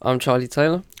I'm Charlie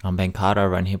Taylor, I'm Ben Carter. I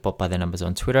run Hip Hop by the Numbers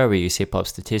on Twitter. We use hip hop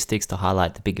statistics to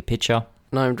highlight the bigger picture.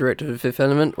 and I'm director of the Fifth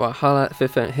Element, where I highlight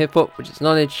Fifth Element hip hop, which is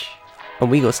knowledge. And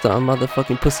we gotta start a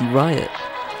motherfucking pussy riot,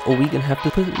 or we gonna have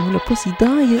to put it on a pussy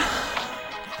diet.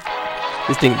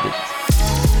 This thing.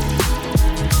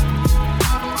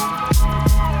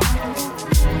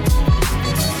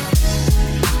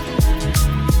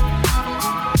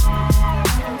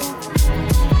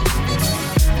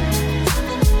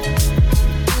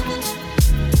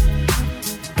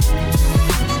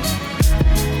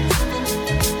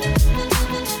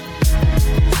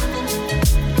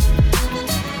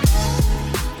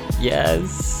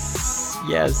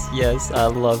 Yes. I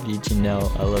love you,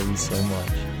 Janelle. I love you so much.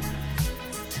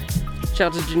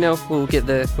 Shout out to Janelle. We'll get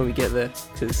there when we get there,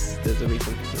 because there's a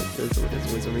reason. There's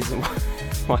always a reason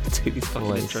why I do these fucking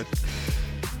intros.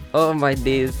 Oh my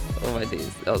days.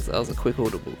 That was a quick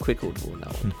audible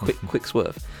now. quick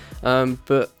swerve.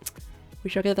 But we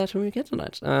shall get that when we get to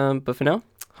that. But for now,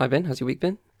 hi Ben, how's your week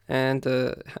been? And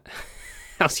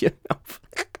how's your mouth?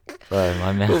 Bro,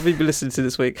 my mouth. What have you been listening to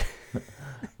this week?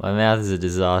 My mouth is a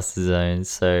disaster zone.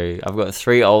 So I've got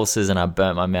 3 ulcers and I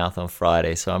burnt my mouth on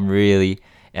Friday. So I'm really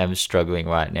struggling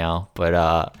right now.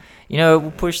 But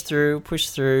we'll push through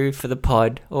for the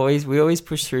pod. We always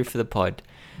push through for the pod.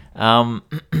 I'll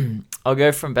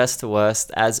go from best to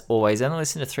worst as always. I only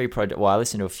listened to 3 projects. Well, I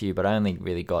listened to a few, but I only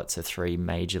really got to 3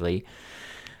 majorly.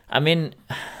 I mean,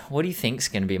 what do you think's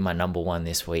going to be my number 1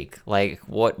 this week? Like,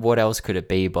 what else could it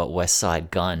be but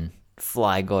Westside Gunn?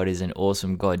 Fly God is an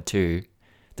awesome God too.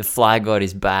 The Fly God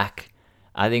is back.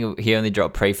 I think he only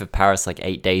dropped Pray for Paris like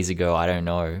 8 days ago. I don't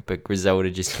know, but Griselda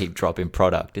just keep dropping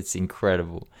product. It's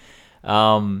incredible.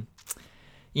 You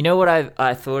know what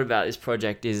I thought about this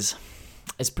project is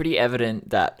it's pretty evident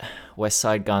that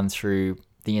Westside Gunn threw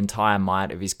the entire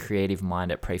might of his creative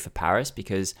mind at Pray for Paris,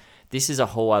 because this is a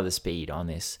whole other speed on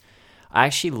this. I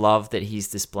actually love that he's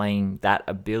displaying that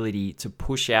ability to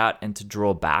push out and to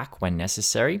draw back when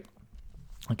necessary.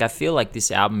 Like, I feel like this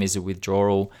album is a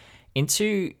withdrawal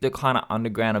into the kind of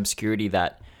underground obscurity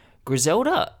that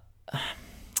Griselda,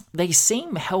 they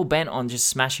seem hell-bent on just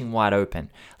smashing wide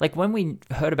open. Like, when we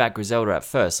heard about Griselda at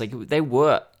first, like, they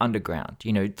were underground,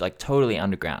 like totally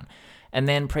underground. And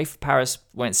then Pray for Paris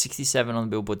went 67 on the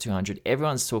Billboard 200.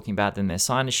 Everyone's talking about them. They're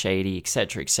signed to Shady,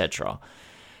 etc., etc.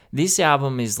 This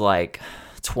album is like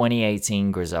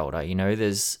 2018 Griselda.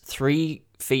 There's 3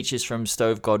 features from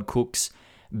Stove God Cooks,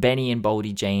 Benny and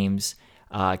Boldy James,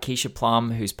 Keisha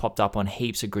Plum, who's popped up on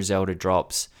heaps of Griselda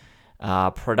drops.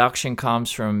 Production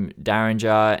comes from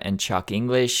Daringer and Chuck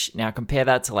English. Now compare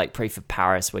that to like Pray for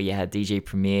Paris, where you had DJ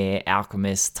Premier,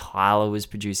 Alchemist, Tyler was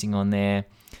producing on there.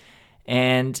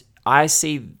 And I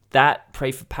see that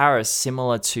Pray for Paris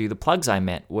similar to the plugs I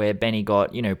met, where Benny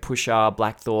got, Pusha,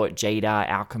 Black Thought, Jada,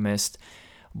 Alchemist.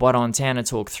 But on Tana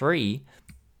Talk 3,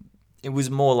 it was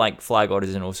more like Fly God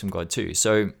is an awesome God too.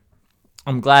 So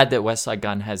I'm glad that Westside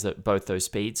Gunn has both those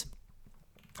speeds.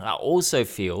 I also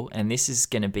feel, and this is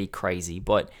going to be crazy,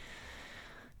 but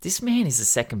this man is the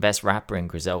second best rapper in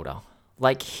Griselda.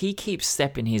 Like, he keeps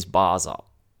stepping his bars up.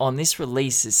 On this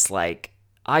release, it's like,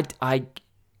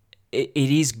 it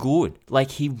is good.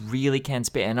 Like, he really can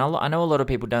spit. And I know a lot of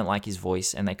people don't like his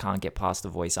voice and they can't get past the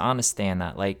voice. I understand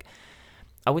that. Like,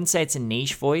 I wouldn't say it's a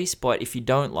niche voice, but if you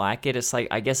don't like it, it's like,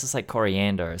 I guess it's like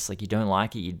Coriander. It's like, you don't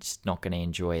like it, you're just not going to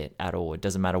enjoy it at all. It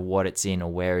doesn't matter what it's in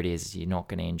or where it is, you're not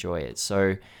going to enjoy it.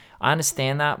 So I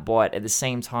understand that, but at the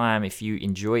same time, if you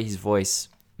enjoy his voice,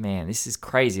 man, this is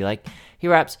crazy. Like, he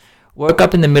raps, woke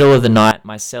up in the middle of the night,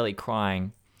 my celly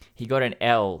crying. He got an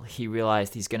L, he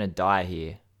realized he's going to die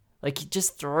here. Like, he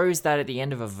just throws that at the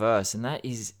end of a verse, and that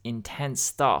is intense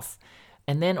stuff.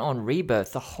 And then on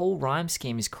Rebirth, the whole rhyme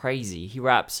scheme is crazy. He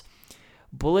raps,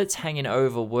 bullets hanging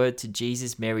over, word to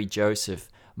Jesus, Mary, Joseph,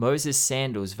 Moses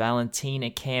sandals,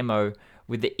 Valentina camo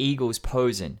with the eagles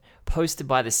posing, posted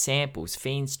by the samples,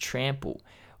 fiends trample.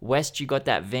 West, you got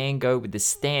that Van Gogh with the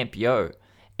stamp, yo.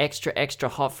 Extra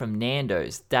hot from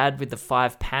Nando's, dad with the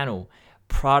 5 panel,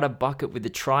 Prada bucket with the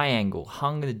triangle,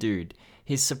 hung the dude.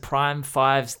 His Supreme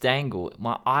 5s dangle,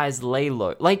 my eyes lay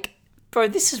low. Like, bro,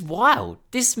 this is wild.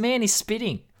 This man is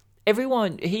spitting.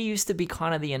 He used to be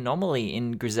kind of the anomaly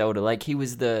in Griselda. Like, he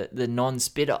was the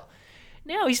non-spitter.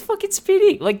 Now he's fucking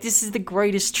spitting. Like, this is the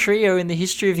greatest trio in the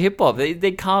history of hip-hop.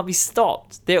 They can't be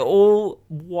stopped. They're all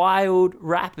wild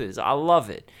rappers. I love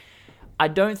it. I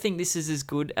don't think this is as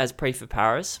good as Pray for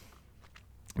Paris,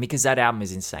 because that album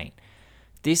is insane.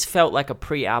 This felt like a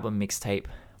pre-album mixtape,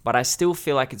 but I still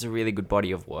feel like it's a really good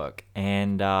body of work.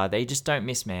 And they just don't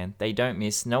miss, man. They don't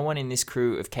miss. No one in this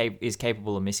crew is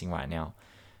capable of missing right now.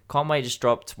 Conway just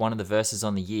dropped one of the verses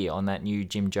on the year on that new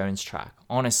Jim Jones track.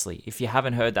 Honestly, if you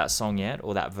haven't heard that song yet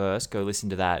or that verse, go listen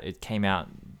to that. It came out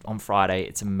on Friday.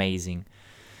 It's amazing.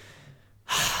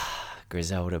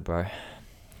 Griselda, bro.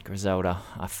 Griselda.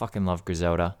 I fucking love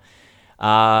Griselda.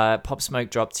 Pop Smoke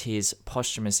dropped his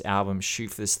posthumous album,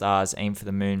 Shoot for the Stars, Aim for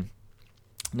the Moon.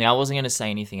 Now, I wasn't going to say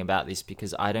anything about this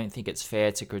because I don't think it's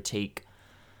fair to critique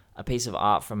a piece of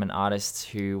art from an artist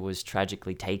who was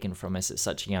tragically taken from us at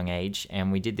such a young age. And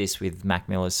we did this with Mac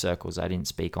Miller's Circles. I didn't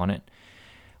speak on it.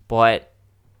 But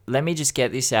let me just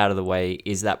get this out of the way,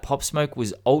 is that Pop Smoke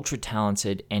was ultra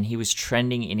talented and he was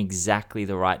trending in exactly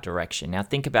the right direction. Now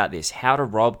think about this. How to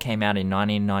Rob came out in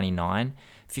 1999.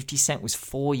 50 Cent was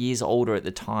 4 years older at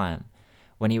the time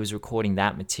when he was recording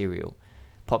that material.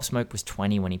 Pop Smoke was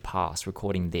 20 when he passed,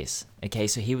 recording this. Okay,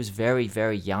 so he was very,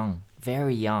 very young.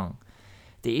 Very young.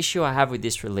 The issue I have with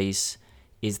this release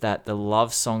is that the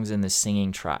love songs and the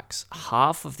singing tracks,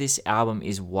 half of this album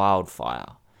is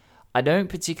wildfire. I don't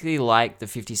particularly like the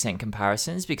 50 Cent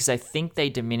comparisons because I think they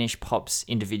diminish Pop's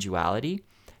individuality.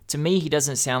 To me, he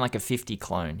doesn't sound like a 50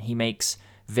 clone. He makes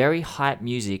very hype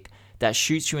music that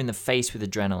shoots you in the face with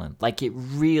adrenaline. Like, it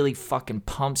really fucking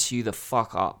pumps you the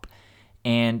fuck up.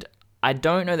 And I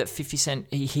don't know that 50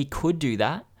 Cent, he could do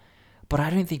that. But I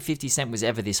don't think 50 Cent was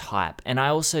ever this hype. And I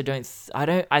also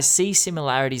I see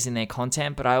similarities in their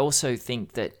content, but I also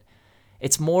think that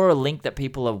it's more a link that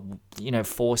people are,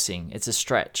 forcing. It's a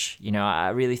stretch. I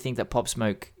really think that Pop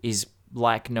Smoke is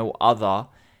like no other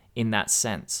in that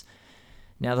sense.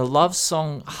 Now, the love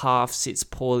song half sits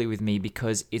poorly with me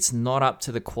because it's not up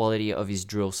to the quality of his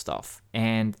drill stuff.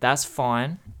 And that's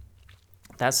fine.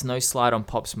 That's no slide on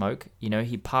Pop Smoke.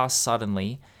 He passed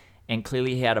suddenly. And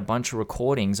clearly he had a bunch of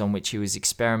recordings on which he was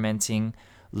experimenting,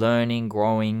 learning,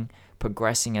 growing,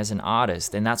 progressing as an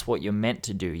artist. And that's what you're meant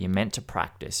to do. You're meant to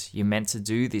practice. You're meant to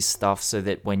do this stuff so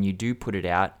that when you do put it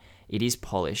out, it is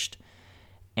polished.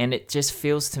 And it just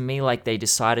feels to me like they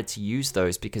decided to use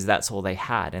those because that's all they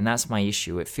had. And that's my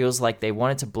issue. It feels like they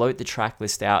wanted to bloat the track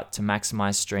list out to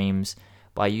maximize streams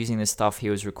by using the stuff he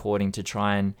was recording to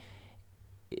try and,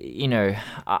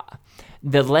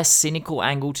 the less cynical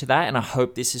angle to that, and I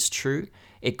hope this is true,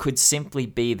 it could simply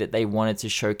be that they wanted to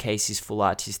showcase his full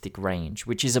artistic range,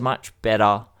 which is a much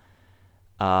better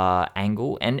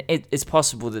angle. And it's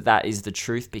possible that that is the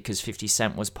truth because 50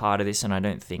 Cent was part of this, and I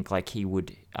don't think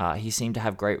he seemed to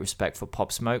have great respect for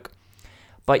Pop Smoke.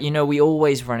 But, we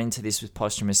always run into this with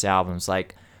posthumous albums.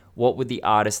 Like, what would the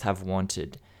artist have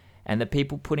wanted? And the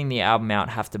people putting the album out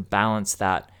have to balance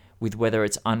that with whether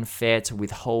it's unfair to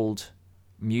withhold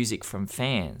music from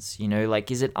fans.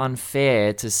 Is it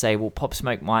unfair to say, well, Pop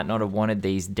Smoke might not have wanted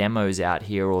these demos out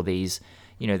here or these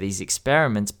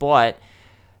experiments, but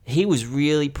he was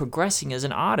really progressing as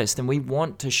an artist and we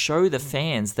want to show the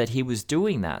fans that he was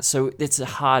doing that. So it's a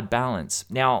hard balance.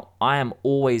 Now, I am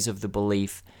always of the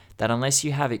belief that unless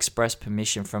you have express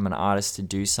permission from an artist to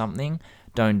do something,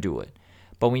 don't do it.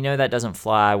 But we know that doesn't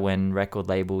fly when record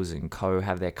labels and co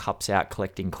have their cups out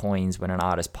collecting coins when an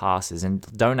artist passes. And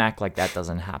don't act like that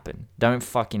doesn't happen. Don't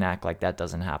fucking act like that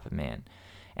doesn't happen, man.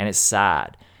 And it's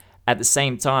sad. At the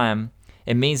same time,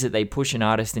 it means that they push an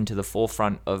artist into the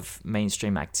forefront of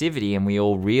mainstream activity and we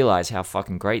all realize how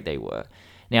fucking great they were.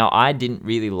 Now, I didn't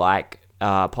really like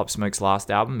Pop Smoke's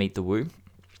last album, Meet the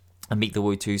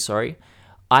Woo 2, sorry.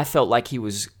 I felt like he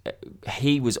was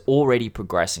already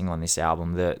progressing on this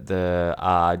album.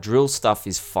 The drill stuff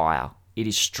is fire. It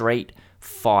is straight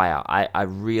fire. I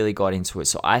really got into it.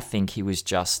 So I think he was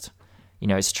just,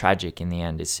 it's tragic in the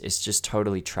end. It's just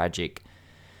totally tragic.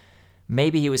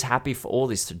 Maybe he was happy for all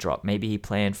this to drop. Maybe he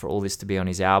planned for all this to be on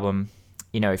his album.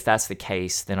 If that's the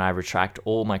case, then I retract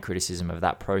all my criticism of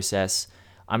that process.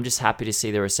 I'm just happy to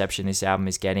see the reception this album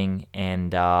is getting.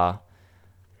 And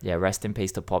rest in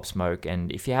peace to Pop Smoke.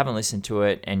 And if you haven't listened to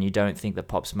it and you don't think that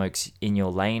Pop Smoke's in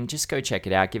your lane, just go check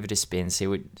it out. Give it a spin. See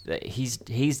what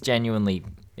he's genuinely.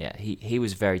 He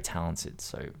was very talented.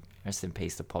 So rest in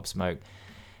peace to Pop Smoke.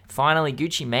 Finally,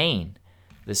 Gucci Mane,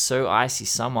 the So Icy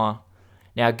Summer.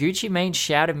 Now, Gucci Mane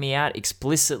shouted me out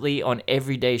explicitly on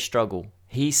Everyday Struggle.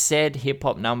 He said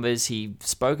hip-hop numbers. He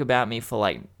spoke about me for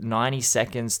like 90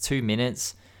 seconds, 2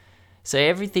 minutes. So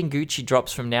everything Gucci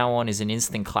drops from now on is an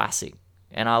instant classic.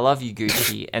 And I love you,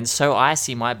 Gucci. And So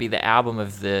Icy might be the album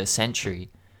of the century.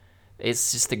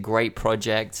 It's just a great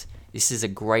project. This is a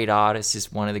great artist. This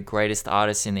is one of the greatest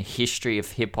artists in the history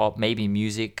of hip-hop, maybe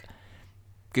music.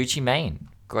 Gucci Mane.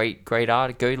 Great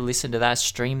art. Go listen to that.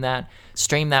 Stream that.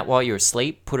 Stream that while you're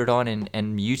asleep. Put it on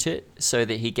and mute it so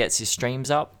that he gets his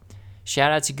streams up.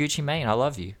 Shout out to Gucci Mane. I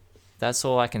love you. That's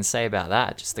all I can say about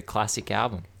that. Just a classic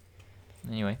album.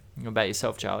 Anyway, what about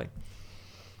yourself, Charlie?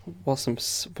 what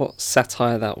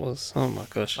satire that was. Oh my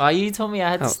gosh. Oh, you told me I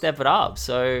had to step it up,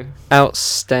 so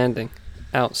Outstanding.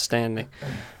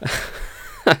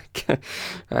 Okay.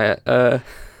 Alright,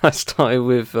 I started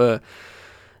with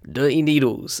Dirty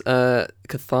Needles,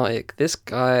 Cathartic. This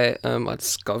guy, I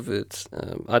discovered,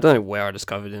 I don't know where I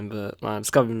discovered him, but I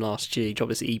discovered him last year. He dropped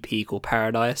this EP called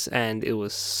Paradise, and it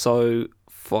was so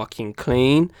fucking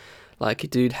clean. Like,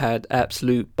 dude had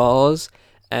absolute bars,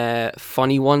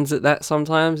 funny ones at that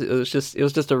sometimes. It was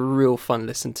just a real fun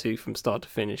listen to from start to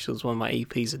finish. It was one of my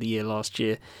EPs of the year last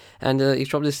year. And he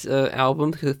dropped this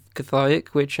album, Cathartic,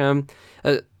 which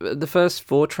the first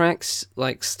 4 tracks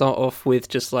like start off with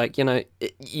just like,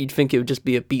 you'd think it would just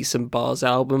be a beats and bars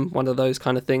album, one of those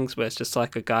kind of things where it's just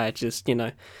like a guy just showing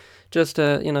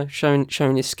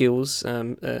his skills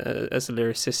as a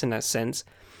lyricist in that sense.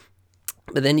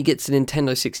 But then you get to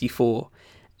Nintendo 64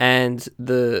 and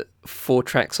the 4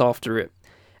 tracks after it,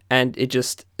 and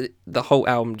the whole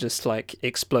album just like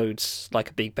explodes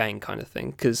like a big bang kind of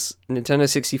thing, because Nintendo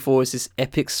 64 is this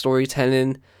epic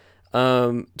storytelling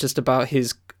just about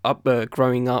his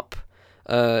growing up.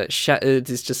 Shattered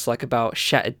is just like about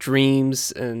shattered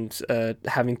dreams and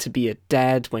having to be a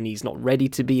dad when he's not ready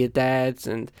to be a dad,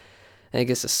 and I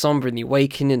guess a somber and the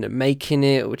awakening and making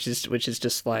it, which is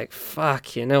just like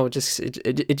fuck, it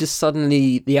just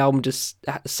suddenly, the album just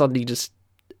suddenly just,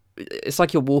 it's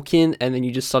like you're walking and then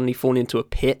you just suddenly fall into a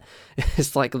pit.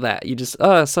 It's like that. You just,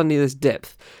 suddenly there's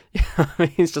depth.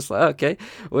 It's just like, okay,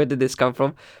 where did this come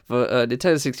from? But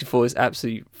Nintendo 64 is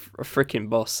absolutely a freaking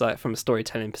boss. Like, from a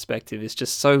storytelling perspective, it's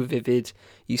just so vivid.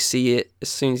 You see it as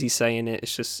soon as he's saying it.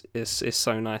 It's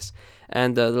so nice.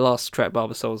 And the last track,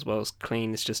 Barber Soul, as well, is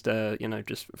clean. It's just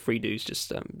just 3 dudes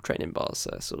just trading bars.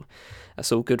 So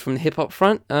that's all good from the hip hop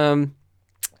front.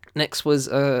 Next was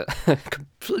a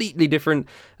completely different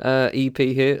EP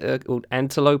here called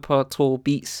Antilopa Tour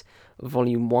Beats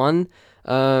Volume 1.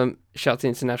 Shout out to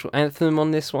International Anthem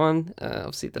on this one,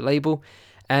 obviously the label.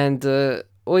 And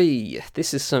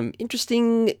this is some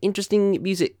interesting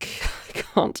music. I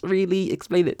can't really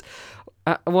explain it.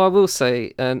 Well, I will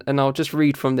say, and I'll just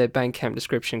read from their Bandcamp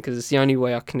description because it's the only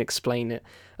way I can explain it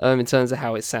in terms of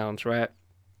how it sounds, right?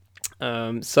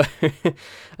 So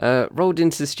rolled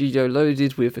into the studio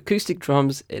loaded with acoustic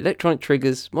drums, electronic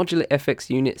triggers, modular FX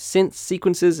unit, synths,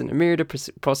 sequencers, and a myriad of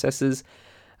processors,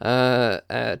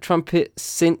 trumpet,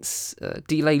 synths,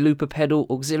 delay looper pedal,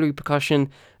 auxiliary percussion,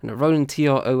 and a Roland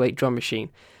TR-08 drum machine.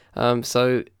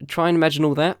 So try and imagine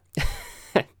all that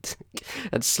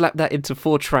and slap that into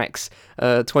 4 tracks,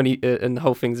 20, and the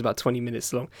whole thing's about 20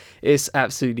 minutes long. It's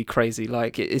absolutely crazy.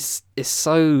 Like, it's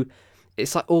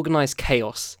like organized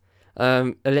chaos.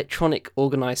 Electronic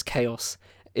organized chaos.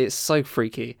 It's so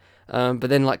freaky. But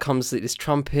then like comes this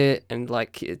trumpet and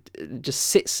like it just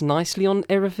sits nicely on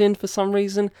everything for some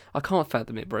reason. I can't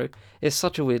fathom it, bro. It's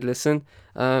such a weird listen.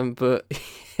 But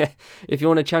if you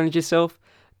want to challenge yourself,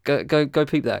 go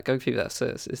peep that. Go peep that. So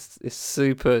it's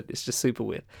super. It's just super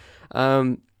weird.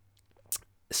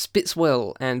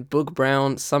 Spitzwell and Boog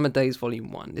Brown, Summer Days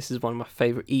Volume 1. This is one of my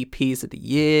favorite EPs of the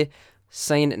year.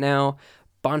 Saying it now.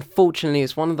 But unfortunately,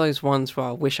 it's one of those ones where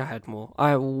I wish I had more.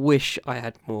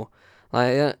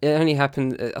 Like, it only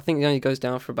happened, I think it only goes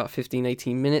down for about 15,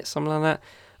 18 minutes, something like that.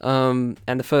 And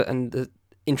the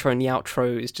intro and the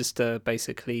outro is just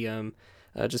basically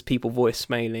just people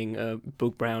voicemailing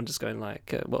Boog Brown just going like,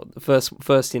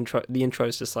 the intro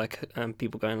is just like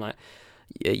people going like,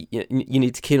 yeah, you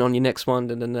need to kill on your next one,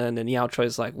 and then the outro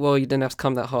is like, well, you didn't have to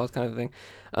come that hard, kind of thing.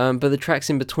 But the tracks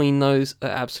in between those are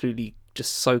absolutely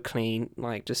just so clean,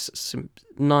 like just some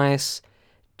nice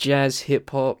jazz hip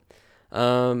hop.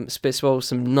 Spitzwell,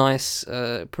 some nice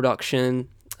production.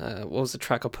 What was the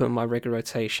track I put in my regular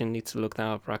rotation? Need to look that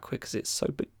up right quick because it's so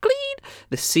clean.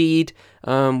 The Seed,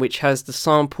 which has the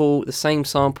same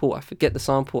sample. I forget the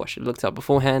sample. I should have looked it up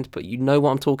beforehand, but you know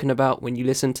what I'm talking about when you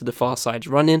listen to the Far Side's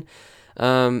Running.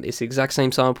 It's the exact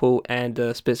same sample, and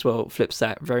Spitzwell flips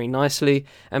that very nicely.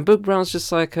 And Boog Brown's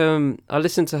just like, I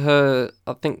listened to her,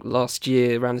 I think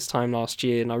around this time last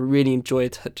year, and I really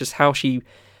enjoyed just how she,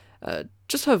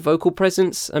 just her vocal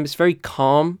presence. It's very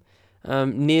calm,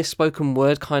 near spoken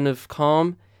word kind of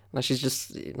calm. It's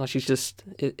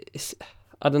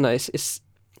I don't know. It's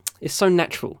so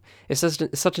natural. It's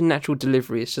such a natural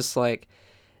delivery. It's just like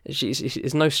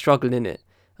there's no struggle in it.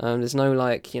 There's no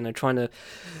like, trying to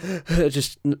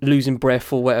just losing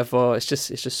breath or whatever. It's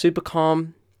just super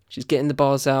calm. She's getting the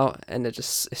bars out, and it's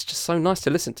just so nice to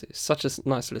listen to. It's such a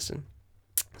nice listen.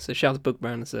 So shout out to Boog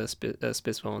Brown as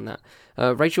Spitzwell on that.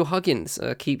 Rachel Huggins,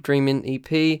 Keep Dreaming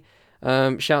EP.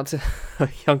 Shout out to her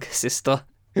younger sister,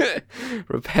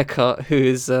 Rebecca, who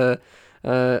is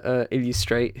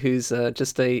Illustrate, who's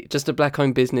just a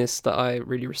black-owned business that I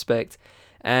really respect.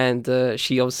 And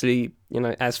she obviously,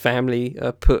 as family,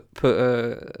 put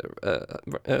her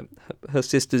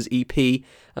sister's EP,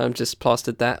 just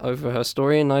plastered that over her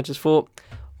story, and I just thought,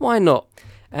 why not?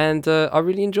 And I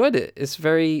really enjoyed it. It's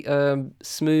very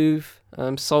smooth,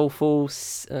 soulful.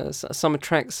 Some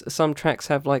tracks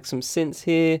have like some synths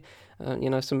here,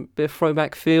 some bit of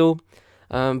throwback feel.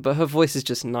 But her voice is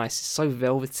just nice. It's so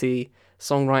velvety.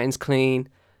 Songwriting's clean.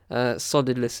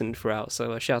 Solid listen throughout.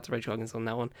 So shout out to Rachel Huggins on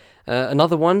that one.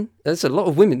 Another one. There's a lot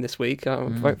of women this week.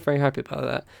 I'm very, very happy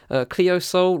about that. Cleo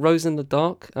Sol, Rose in the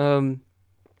Dark. I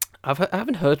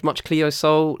haven't heard much Cleo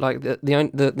Sol. Like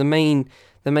the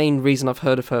main reason I've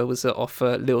heard of her was off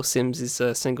Lil Sims'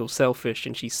 single "Selfish,"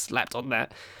 and she slapped on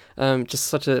that. Just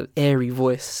such a airy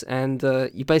voice, and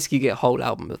you basically get a whole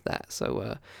album of that.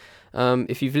 So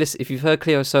if you've heard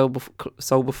Cleo Sol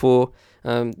before,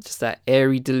 just that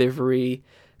airy delivery.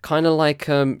 Kind of like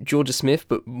Georgia Smith,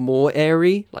 but more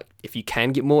airy. Like if you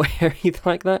can get more airy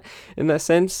like that, in that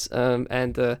sense. Very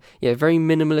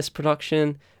minimalist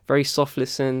production, very soft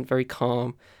listen, very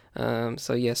calm.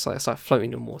 So it's like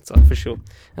floating in water for sure.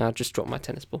 I just dropped my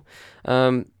tennis ball.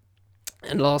 And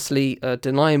lastly,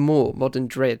 Deny More, Modern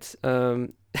Dread.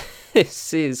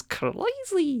 This is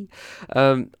crazy.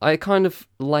 I kind of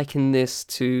liken this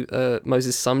to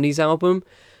Moses Sumney's album.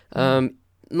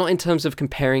 Not in terms of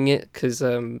comparing it, because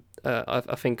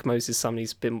I think Moses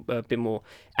Sumney's been a bit more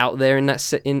out there in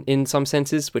that in some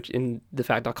senses, which in the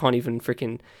fact I can't even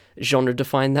freaking genre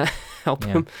define that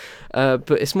album. Yeah.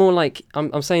 But it's more like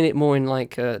I'm saying it more in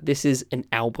like this is an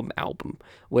album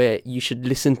where you should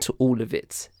listen to all of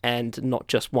it and not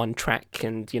just one track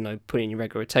and put in your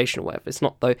regular rotation or whatever. It's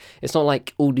not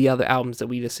like all the other albums that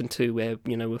we listen to where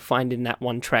we're finding that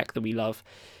one track that we love.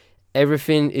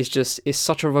 Everything is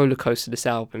such a roller coaster, this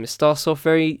album. It starts off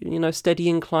very, steady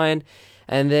incline,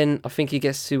 and then I think it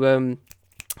gets to, I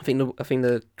think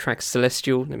the track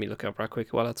Celestial. Let me look it up right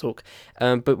quick while I talk.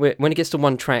 But when it gets to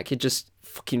one track, it just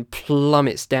fucking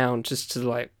plummets down, just to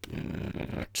like,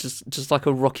 just like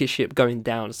a rocket ship going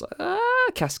down. It's like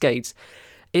cascades.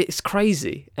 It's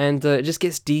crazy, and it just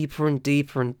gets deeper and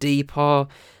deeper and deeper.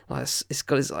 Like it's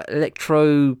got this like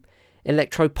electro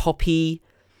poppy.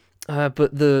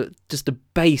 But the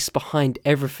bass behind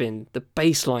everything, the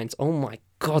bass lines, oh my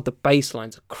god, the bass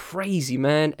lines are crazy,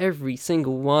 man. Every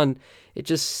single one, it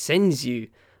just sends you.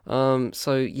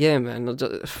 So yeah, man,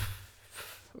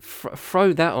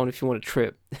 throw that on if you want a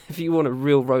trip. If you want a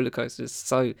real roller coaster,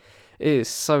 it is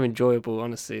so enjoyable.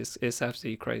 Honestly, it's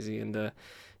absolutely crazy. And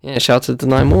shout out to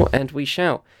Deny More, and we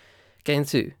shall get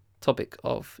into topic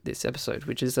of this episode,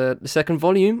 which is the second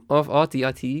volume of our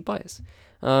DITE bias.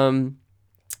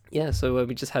 So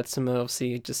we just had some,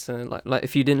 obviously, just like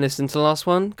if you didn't listen to the last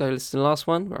one, go listen to the last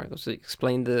one, where I obviously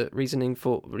explained the reason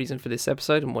for this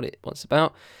episode and what it's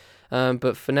about.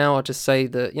 But for now, I'll just say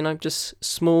that, just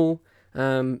small,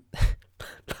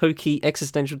 low-key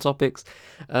existential topics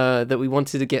that we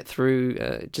wanted to get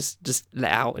through, just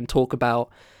let out and talk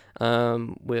about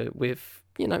with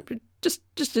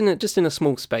just in a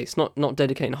small space, not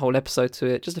dedicating a whole episode to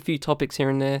it, just a few topics here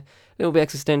and there, a little bit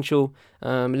existential,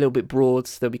 a little bit broad,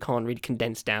 so that we can't really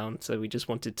condense down, so we just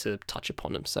wanted to touch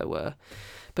upon them. So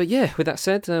but yeah, with that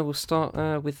said, we'll start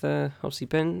with obviously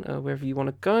Ben, wherever you want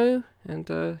to go, and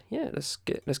let's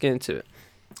get into it.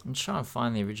 I'm trying to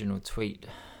find the original tweet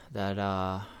that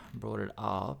brought it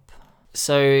up.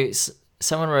 So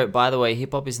someone wrote, by the way,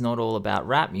 hip-hop is not all about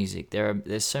rap music.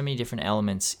 There's so many different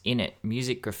elements in it.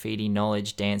 Music, graffiti,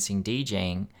 knowledge, dancing,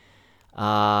 DJing.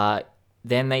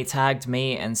 Then they tagged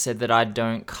me and said that I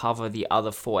don't cover the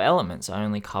other four elements. I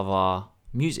only cover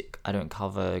music. I don't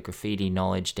cover graffiti,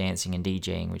 knowledge, dancing, and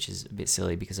DJing, which is a bit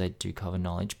silly because I do cover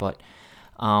knowledge. But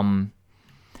and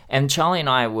Charlie and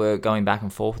I were going back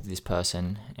and forth with this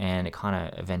person, and it kind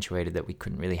of eventuated that we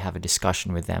couldn't really have a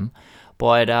discussion with them.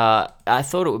 But I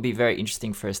thought it would be very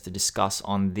interesting for us to discuss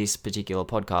on this particular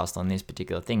podcast, on this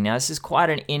particular thing. Now, this is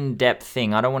quite an in-depth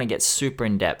thing. I don't want to get super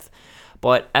in-depth.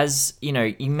 But as,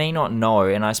 you may not know,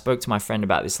 and I spoke to my friend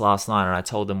about this last night, and I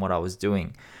told them what I was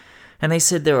doing. And they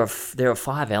said there are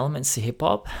 5 elements to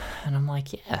hip-hop. And I'm like,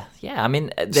 yeah. I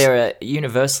mean, there are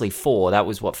universally 4. That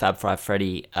was what Fab Five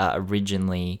Freddy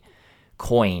originally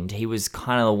coined. He was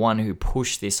kind of the one who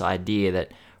pushed this idea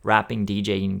that rapping,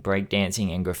 DJing,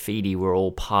 breakdancing, and graffiti were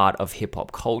all part of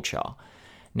hip-hop culture.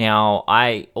 Now,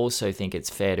 I also think it's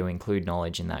fair to include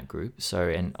knowledge in that group. So,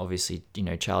 and obviously,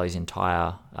 Charlie's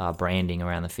entire branding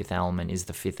around the 5th element is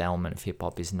the 5th element of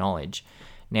hip-hop is knowledge.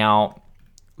 Now,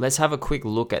 let's have a quick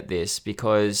look at this,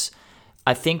 because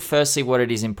I think firstly what it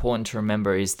is important to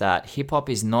remember is that hip-hop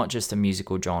is not just a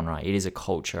musical genre, it is a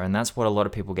culture, and that's what a lot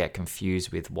of people get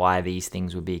confused with, why these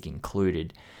things would be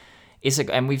included.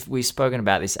 And we've spoken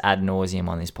about this ad nauseum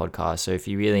on this podcast, so if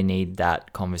you really need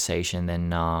that conversation,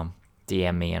 then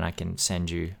DM me and I can send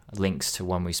you links to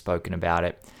when we've spoken about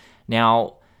it.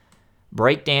 Now,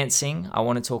 breakdancing, I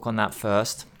want to talk on that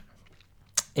first.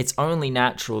 It's only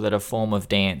natural that a form of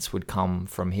dance would come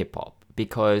from hip-hop,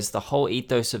 because the whole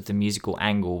ethos of the musical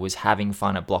angle was having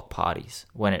fun at block parties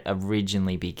when it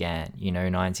originally began.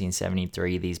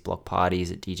 1973, these block parties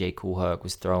that DJ Kool Herc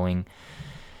was throwing.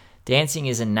 Dancing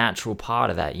is a natural part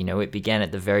of that. It began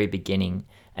at the very beginning.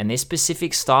 And this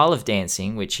specific style of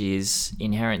dancing, which is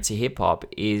inherent to hip-hop,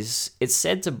 it's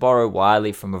said to borrow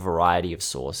widely from a variety of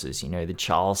sources. The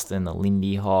Charleston, the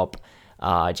Lindy Hop,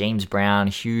 James Brown,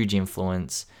 huge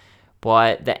influence.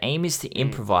 But the aim is to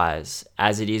improvise,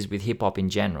 as it is with hip-hop in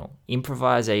general.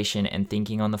 Improvisation and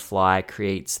thinking on the fly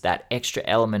creates that extra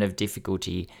element of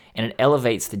difficulty, and it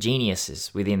elevates the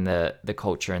geniuses within the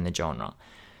culture and the genre.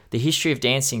 The history of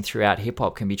dancing throughout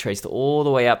hip-hop can be traced all the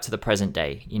way up to the present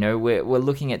day. We're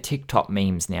looking at TikTok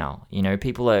memes now.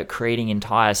 People are creating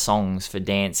entire songs for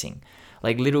dancing.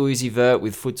 Like Lil Uzi Vert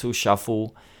with Futsal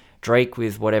Shuffle, Drake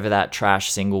with whatever that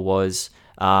trash single was,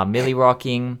 Millie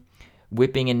rocking,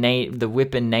 whipping and the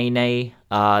whip and nay nay,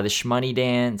 the shmoney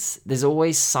dance. There's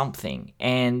always something.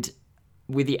 And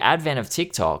with the advent of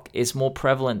TikTok, it's more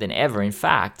prevalent than ever. In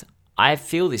fact, I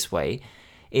feel this way.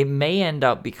 It may end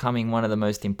up becoming one of the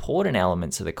most important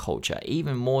elements of the culture,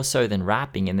 even more so than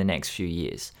rapping in the next few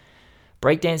years.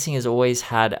 Breakdancing has always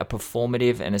had a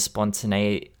performative and a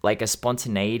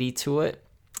spontaneity to it.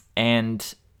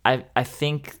 And I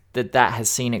think that has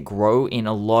seen it grow in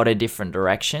a lot of different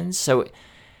directions. So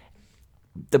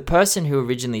the person who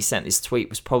originally sent this tweet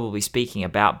was probably speaking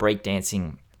about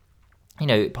breakdancing,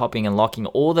 popping and locking,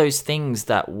 all those things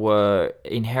that were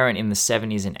inherent in the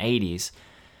 70s and 80s.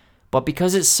 But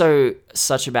because it's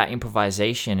such about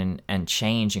improvisation and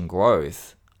change and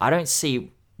growth, I don't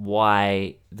see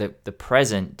why the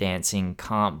present dancing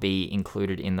can't be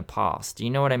included in the past. Do you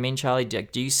know what I mean, Charlie?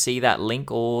 Do you see that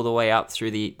link all the way up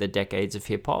through the decades of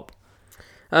hip-hop?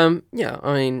 Yeah,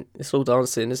 I mean, it's all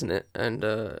dancing, isn't it? And,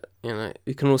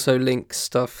 you can also link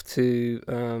stuff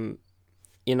to,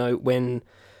 when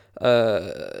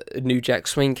New Jack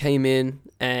Swing came in,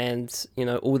 and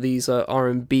all these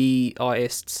R&B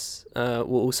artists were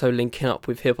also linking up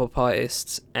with hip hop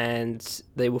artists, and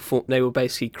they were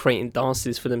basically creating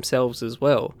dances for themselves as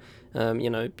well.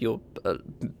 Your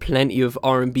plenty of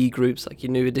R&B groups like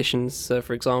your New Editions,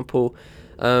 for example,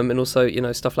 and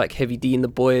also stuff like Heavy D and the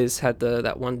Boys had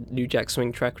that one New Jack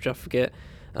Swing track, which I forget.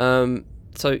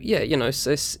 So yeah,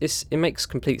 it makes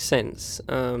complete sense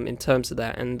in terms of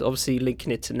that, and obviously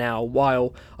linking it to now.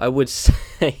 While I would say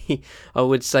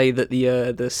that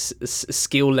the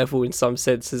skill level in some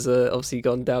sense has obviously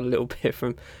gone down a little bit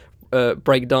from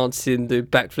breakdancing, the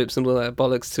backflips and all that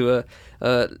bollocks to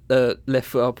a left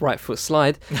foot up, right foot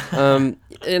slide.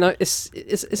 It's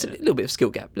a little bit of skill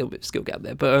gap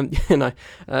there, but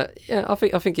yeah, I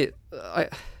think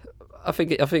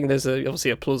there's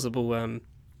obviously a plausible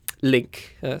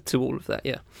link to all of that.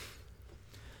 Yeah,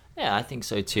 I think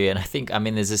so too. And I think,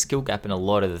 there's a skill gap in a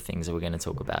lot of the things that we're going to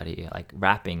talk about here, like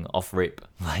rapping off rip.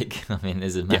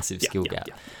 There's a massive skill gap.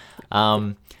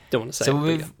 Don't want to say so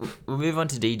we'll move on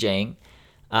to DJing,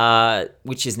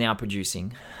 which is now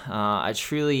producing. I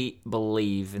truly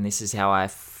believe, and this is how I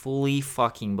fully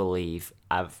fucking believe,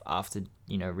 after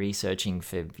researching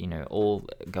for all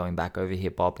going back over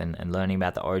hip hop and learning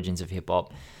about the origins of hip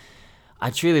hop, I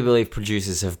truly believe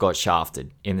producers have got shafted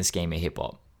in the scheme of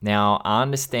hip-hop. Now, I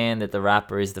understand that the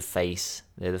rapper is the face.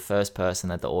 They're the first person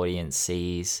that the audience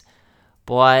sees.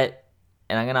 But,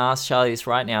 and I'm going to ask Charlie this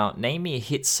right now, name me a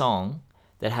hit song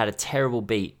that had a terrible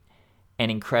beat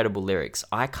and incredible lyrics.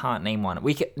 I can't name one.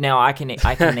 I can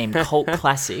name cult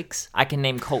classics. I can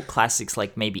name cult classics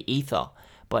like maybe Ether.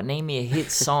 But name me a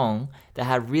hit song that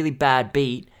had a really bad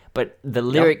beat, but the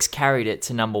lyrics carried it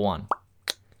to number one.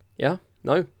 Yeah,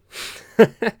 no.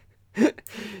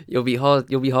 You'll be hard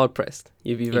pressed.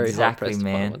 You'll be very hard pressed,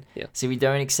 man. Yeah. So we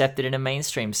don't accept it in a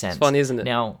mainstream sense. It's funny, isn't it?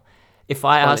 Now, if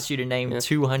I asked you to name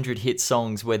 200 hit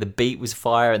songs where the beat was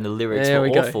fire and the lyrics were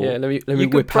awful, let me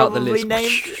whip out the list.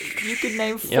 You could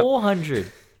name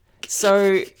 400.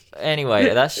 So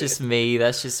anyway, that's just me.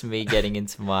 That's just me getting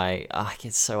into my. I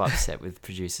get so upset with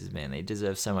producers, man. They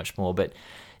deserve so much more. But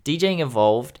DJing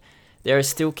evolved. There are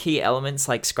still key elements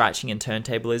like scratching and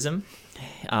turntablism.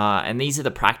 And these are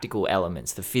the practical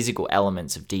elements, the physical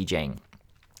elements of DJing.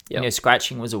 Yep.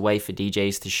 Scratching was a way for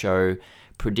DJs to show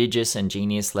prodigious and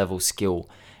genius level skill.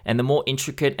 And the more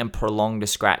intricate and prolonged a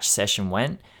scratch session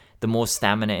went, the more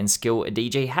stamina and skill a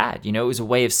DJ had. You know, it was a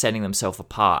way of setting themselves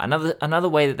apart. Another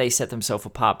way that they set themselves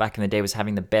apart back in the day was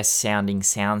having the best sounding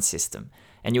sound system.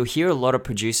 And you'll hear a lot of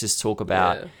producers talk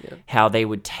about how they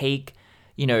would take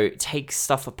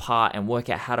stuff apart and work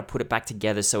out how to put it back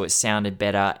together so it sounded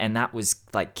better. And that was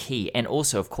like key. And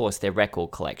also, of course, their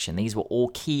record collection. These were all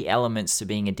key elements to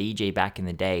being a DJ back in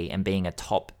the day and being a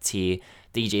top tier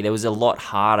DJ. There was a lot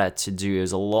harder to do. There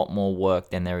was a lot more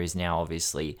work than there is now,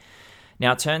 obviously.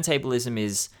 Now, turntablism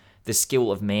is the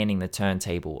skill of manning the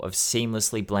turntable, of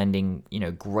seamlessly blending,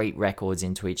 great records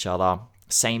into each other,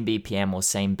 same BPM or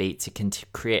same beat to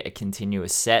create a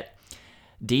continuous set.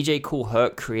 DJ Kool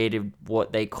Herc created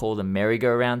what they call the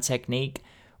merry-go-round technique,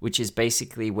 which is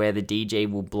basically where the DJ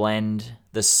will blend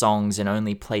the songs and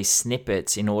only play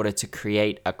snippets in order to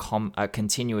create a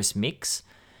continuous mix.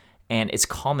 And it's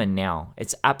common now.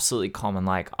 It's absolutely common.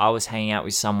 Like, I was hanging out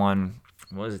with someone,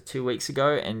 2 weeks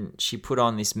ago, and she put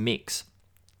on this mix.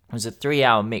 It was a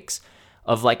 3-hour mix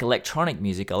of like electronic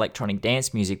music, electronic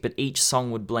dance music, but each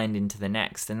song would blend into the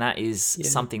next. And that is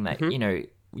something that,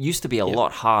 used to be a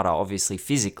lot harder, obviously,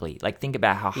 physically. Like, think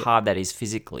about how hard that is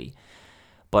physically,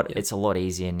 but it's a lot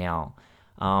easier now.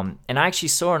 And I actually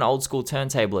saw an old school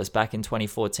turntablist back in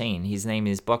 2014. His name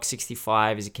is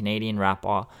Buck65. He's a Canadian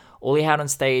rapper. All he had on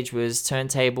stage was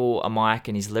turntable, a mic,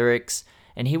 and his lyrics.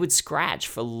 And he would scratch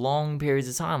for long periods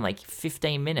of time, like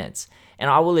 15 minutes. And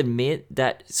I will admit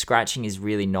that scratching is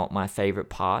really not my favorite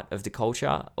part of the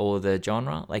culture or the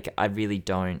genre. Like, I really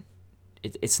don't.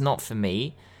 It's not for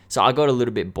me. So I got a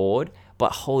little bit bored.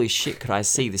 But holy shit, could I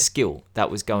see the skill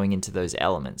that was going into those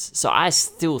elements. So I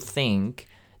still think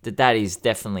that is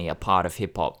definitely a part of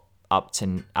hip-hop up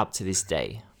to this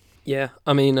day. Yeah,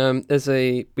 I mean,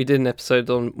 we did an episode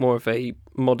on more of a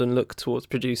modern look towards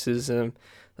producers,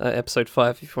 episode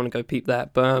 5, if you want to go peep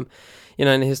that. But in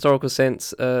a historical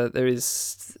sense, there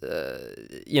is,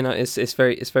 it's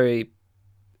very.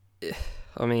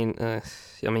 I mean,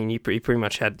 you pretty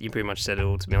much said it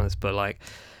all, to be honest. But like,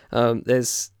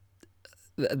 there's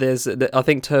I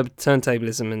think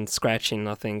turntablism and scratching.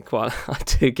 I think, well, I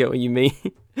do get what you mean.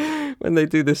 When they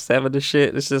do this 7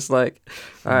 shit, it's just like,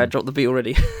 all right, drop the beat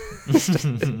already.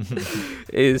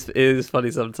 It is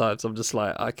funny sometimes. I'm just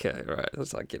like, okay, right.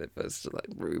 It's like, get it, but it's just like,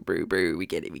 brew, we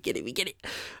get it.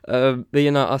 But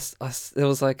there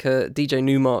was like a DJ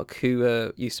Newmark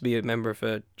who used to be a member of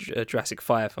Jurassic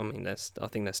 5. I mean, I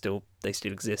think they still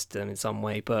exist in some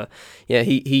way. But yeah,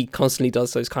 he constantly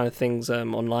does those kind of things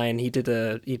online. He did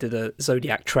a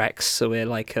Zodiac tracks, so where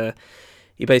like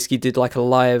he basically did like a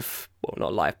live, well,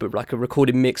 not live, but like a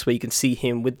recorded mix where you can see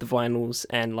him with the vinyls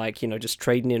and like, just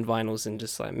trading in vinyls and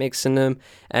just like mixing them.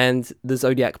 And the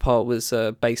Zodiac part was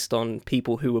based on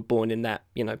people who were born in that,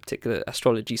 particular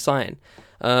astrology sign.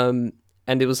 And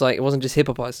it was like, it wasn't just hip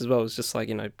hop artists as well. It was just like,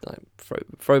 like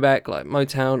throwback, like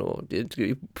Motown, or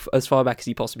as far back as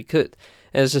you possibly could.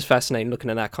 And it was just fascinating looking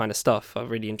at that kind of stuff. I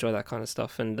really enjoy that kind of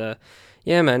stuff. And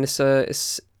yeah, man, it's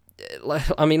like,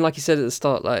 I mean, like you said at the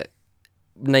start, like,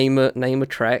 name a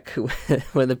track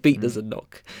where the beat doesn't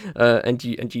knock, and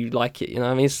you like it.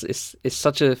 I mean, it's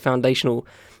such a foundational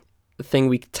thing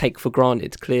we take for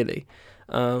granted, clearly.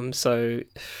 So,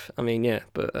 I mean, yeah,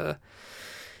 but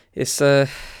it's an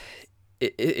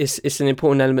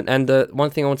important element. And one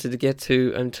thing I wanted to get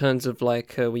to in terms of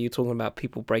like when you're talking about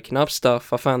people breaking up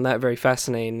stuff, I found that very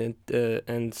fascinating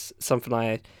and something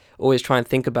I always try and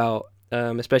think about,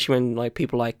 especially when like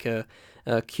people like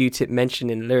Q-Tip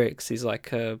mentioned in lyrics. He's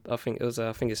like, I think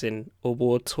it's in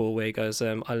Award Tour where he goes,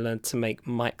 I learned to make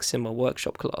mics in my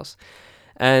workshop class.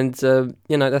 And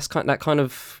that's that kind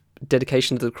of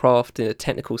dedication to the craft in a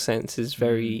technical sense is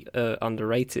very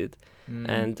underrated.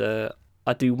 And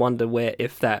I do wonder where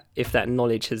if that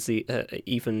knowledge has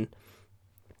even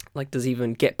does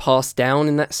even get passed down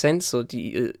in that sense, or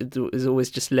is it always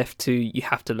just left to you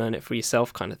have to learn it for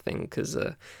yourself kind of thing? Because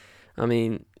I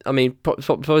mean,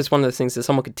 probably it's one of those things that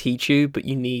someone could teach you, but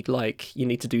you need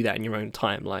to do that in your own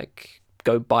time. Like,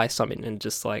 go buy something and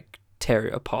just like tear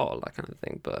it apart, that kind of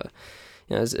thing. But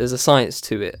there's a science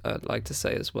to it, I'd like to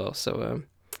say as well. So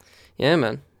yeah,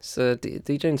 man, so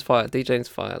DJing's fire.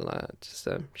 Like, just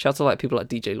shout to like people like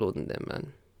DJ Lord and them,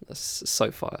 man. That's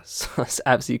so fire. It's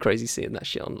absolutely crazy seeing that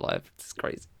shit on live. It's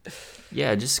crazy.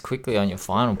 Yeah, just quickly on your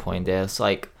final point there, it's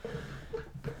like,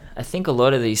 I think a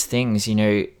lot of these things,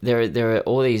 there are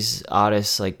all these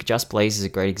artists, like Just Blaze is a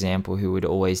great example, who would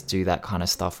always do that kind of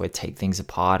stuff where take things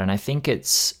apart. And I think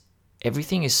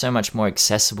everything is so much more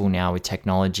accessible now with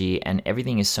technology, and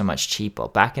everything is so much cheaper.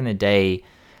 Back in the day,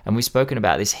 And we've spoken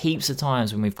about this heaps of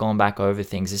times when we've gone back over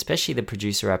things, especially the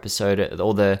producer episode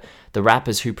or the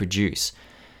rappers who produce,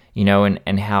 you know,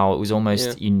 and how it was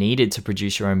almost you needed to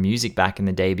produce your own music back in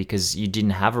the day because you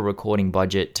didn't have a recording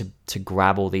budget to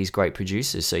grab all these great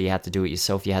producers. So you had to do it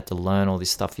yourself. You had to learn all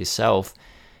this stuff yourself.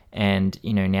 And,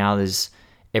 you know, now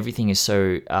everything is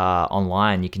so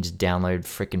online. You can just download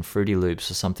freaking Fruity Loops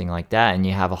or something like that, and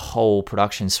you have a whole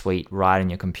production suite right on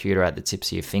your computer at the tips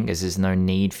of your fingers. There's no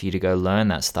need for you to go learn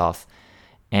that stuff.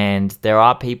 And there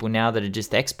are people now that are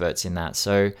just experts in that.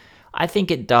 So I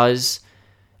think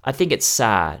it's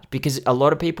sad because a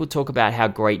lot of people talk about how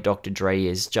great Dr. Dre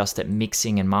is just at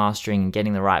mixing and mastering and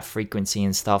getting the right frequency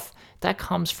and stuff. That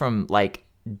comes from like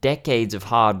decades of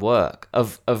hard work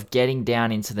of getting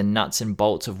down into the nuts and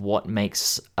bolts of what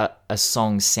makes a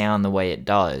song sound the way it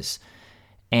does.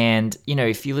 And, you know,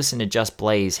 if you listen to Just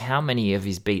Blaze, how many of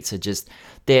his beats are just,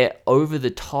 they're over the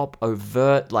top,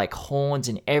 overt, like horns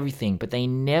and everything, but they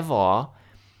never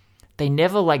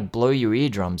like blow your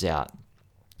eardrums out.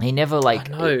 He never like,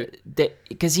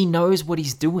 because he knows what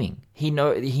he's doing. He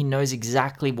knows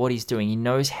exactly what he's doing. He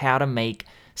knows how to make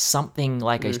something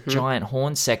like a giant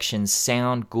horn section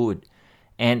sound good.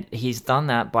 And he's done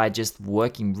that by just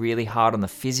working really hard on the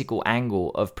physical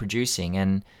angle of producing.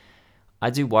 And I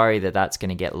do worry that that's going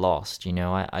to get lost. You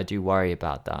know, I do worry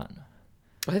about that.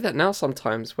 I hear that now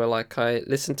sometimes where like I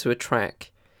listen to a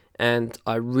track and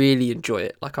I really enjoy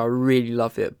it. Like I really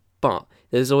love it. But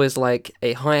there's always like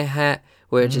a hi-hat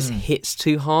where it just hits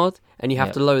too hard and you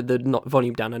have to lower the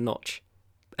volume down a notch.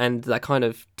 And that kind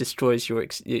of destroys your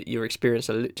experience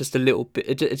just a little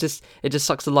bit. It just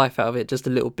sucks the life out of it just a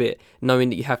little bit, knowing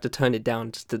that you have to turn it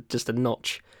down just a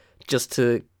notch, just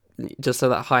so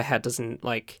that hi-hat doesn't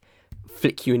like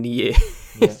flick you in the ear.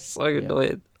 It's so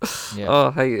annoying. Yeah. Oh,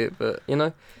 I hate it, but you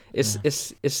know, it's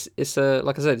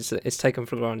like I said, it's taken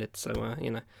for granted. So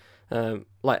you know,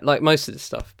 like most of this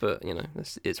stuff, but you know,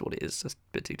 it's what it is. It's a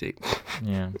bit too deep.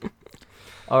 Yeah.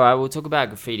 All right, we'll talk about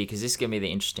graffiti because this is gonna be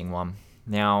the interesting one.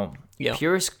 Now,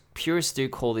 purists do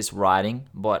call this writing,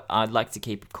 but I'd like to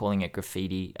keep calling it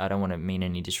graffiti. I don't want to mean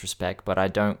any disrespect, but I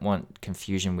don't want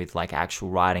confusion with like actual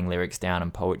writing lyrics down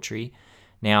and poetry.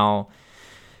 Now,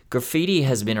 graffiti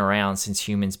has been around since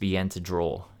humans began to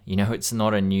draw. You know, it's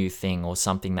not a new thing or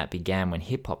something that began when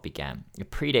hip-hop began.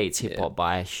 It predates hip-hop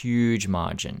by a huge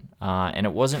margin. And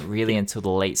it wasn't really until the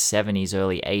late 70s,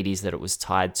 early 80s that it was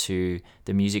tied to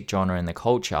the music genre and the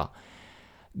culture.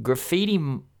 Graffiti,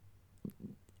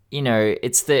 you know,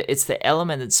 it's the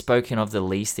element that's spoken of the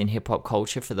least in hip-hop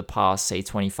culture for the past, say,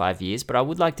 25 years. But I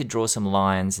would like to draw some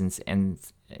lines, and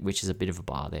which is a bit of a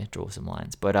bar there, draw some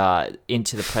lines, but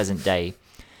into the present day.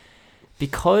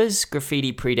 Because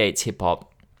graffiti predates hip-hop,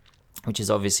 which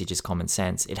is obviously just common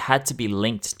sense, it had to be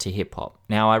linked to hip-hop.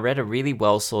 Now, I read a really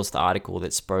well-sourced article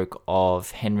that spoke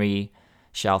of Henry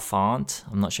Chalfant.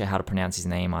 I'm not sure how to pronounce his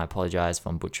name. I apologize if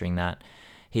I'm butchering that.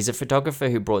 He's a photographer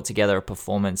who brought together a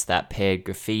performance that paired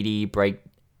graffiti,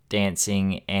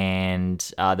 breakdancing, and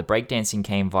the breakdancing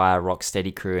came via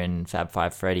Rocksteady Crew and Fab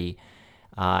Five Freddy,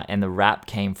 and the rap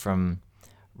came from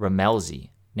Ramelzi.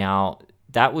 Now,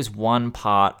 that was one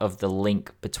part of the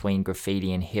link between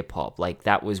graffiti and hip-hop. Like,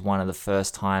 that was one of the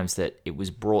first times that it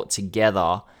was brought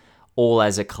together all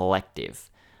as a collective.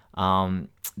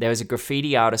 There was a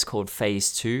graffiti artist called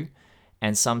Phase 2,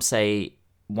 and some say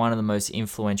one of the most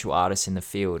influential artists in the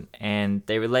field. And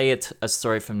they relay a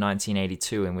story from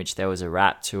 1982 in which there was a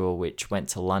rap tour which went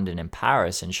to London and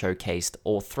Paris and showcased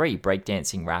all three,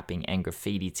 breakdancing, rapping, and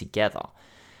graffiti together.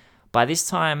 By this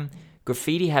time,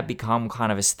 graffiti had become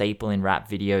kind of a staple in rap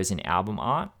videos and album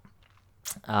art.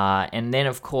 And then,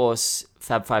 of course,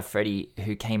 Fab Five Freddy,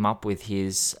 who came up with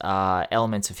his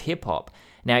elements of hip-hop.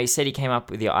 Now, he said he came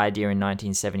up with the idea in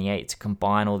 1978 to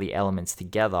combine all the elements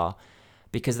together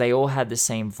because they all had the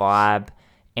same vibe,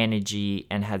 energy,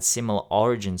 and had similar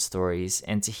origin stories,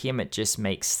 and to him it just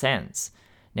makes sense.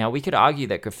 Now, we could argue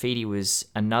that graffiti was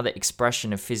another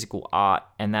expression of physical art,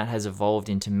 and that has evolved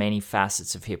into many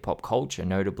facets of hip-hop culture,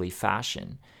 notably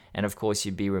fashion. And of course,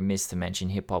 you'd be remiss to mention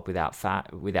hip-hop without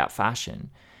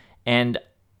fashion. And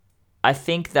I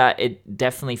think that it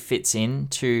definitely fits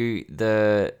into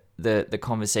the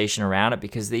conversation around it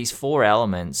because these four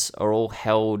elements are all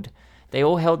held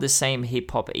the same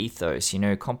hip-hop ethos, you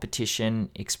know, competition,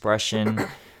 expression,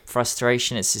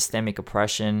 frustration at systemic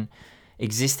oppression,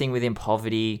 existing within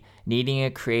poverty, needing a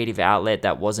creative outlet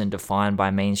that wasn't defined by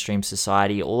mainstream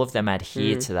society. All of them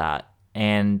adhere to that.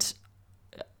 And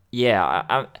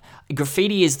yeah,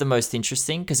 graffiti is the most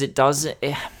interesting because it does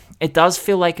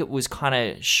feel like it was kind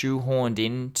of shoehorned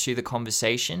into the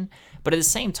conversation, but at the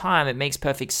same time, it makes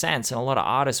perfect sense. And a lot of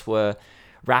artists were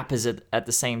rappers at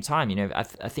the same time. You know, I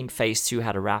think Phase 2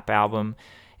 had a rap album,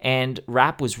 and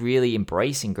rap was really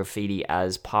embracing graffiti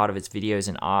as part of its videos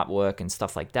and artwork and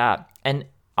stuff like that. And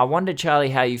I wonder, Charlie,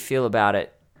 how you feel about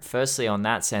it, firstly on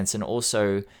that sense, and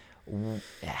also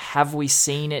have we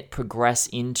seen it progress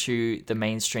into the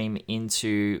mainstream,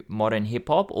 into modern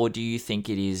hip-hop, or do you think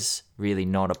it is really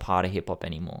not a part of hip-hop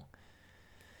anymore?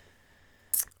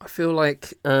 I feel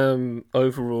like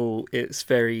overall it's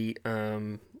very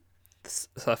I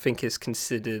think it's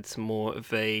considered more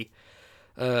of a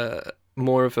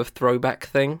throwback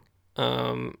thing,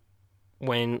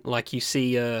 when like you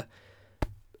see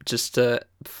just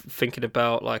thinking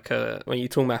about like when you're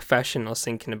talking about fashion, I was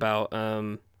thinking about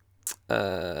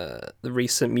the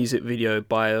recent music video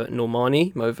by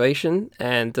Normani Motivation,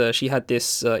 and she had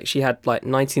this she had like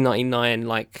 1999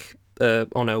 like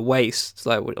on her waist,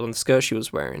 like on the skirt she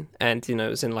was wearing, and you know,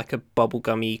 it was in like a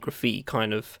bubblegummy graffiti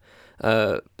kind of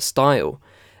style.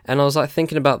 And I was like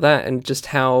thinking about that, and just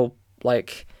how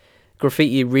like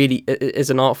graffiti really is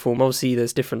an art form. Obviously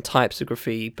there's different types of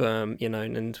graffiti, but you know,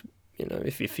 and you know,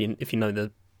 if you know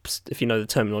the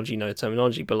terminology, you know the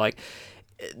terminology, but like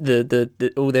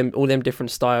the all them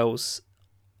different styles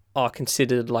are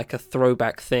considered like a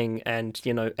throwback thing, and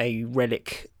you know, a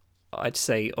relic, I'd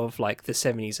say, of like the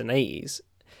 70s and 80s.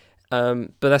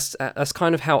 But that's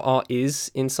kind of how art is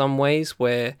in some ways,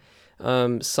 where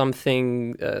some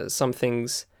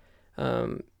things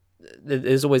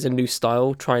there's always a new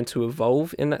style trying to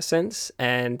evolve in that sense.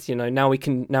 And you know, now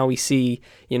we see,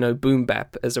 you know, boom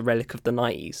bap as a relic of the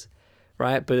 90s,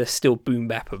 right? But there's still boom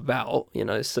bap about, you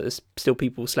know, so there's still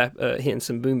people hitting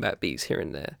some boom bap beats here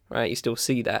and there, right? You still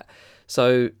see that.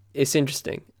 So it's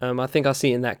interesting. I think I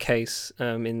see it in that case,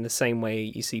 in the same way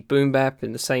you see boom bap,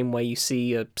 in the same way you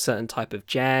see a certain type of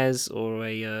jazz, or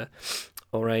a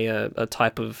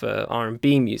type of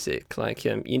R&B music. Like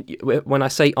when I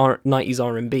say 90s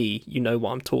R&B, you know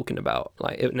what I'm talking about.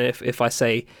 Like if I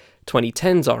say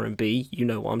 2010s R&B, you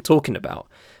know what I'm talking about.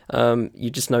 You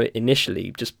just know it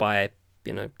initially just by,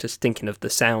 you know, just thinking of the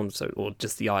sounds, or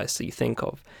just the artists that you think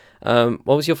of.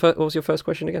 What was your first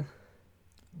question again?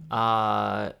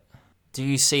 Do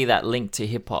you see that link to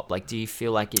hip hop? Like, do you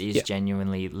feel like it is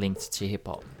genuinely linked to hip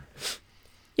hop?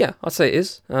 Yeah, I'd say it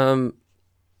is. In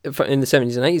the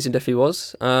 70s and 80s, it definitely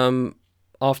was.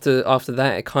 After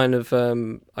that, it kind of,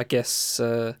 I guess,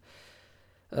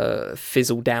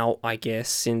 fizzled out, I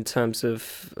guess, in terms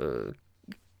of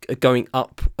going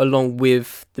up along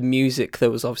with the music that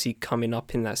was obviously coming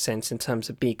up in that sense, in terms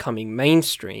of becoming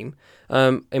mainstream.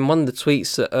 In one of the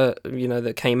tweets that you know,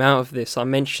 that came out of this, I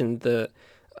mentioned that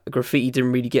graffiti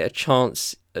didn't really get a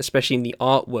chance, especially in the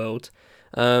art world,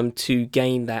 to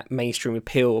gain that mainstream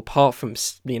appeal, apart from,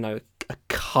 you know,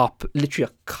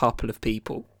 literally a couple of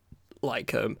people like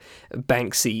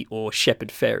Banksy or Shepard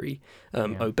Fairey,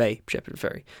 Obey Shepard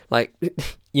Fairey. Like,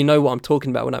 you know what I'm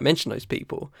talking about when I mention those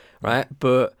people, right?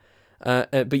 But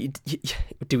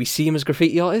do we see him as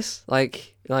graffiti artists?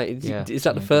 Is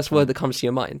that the first word that comes to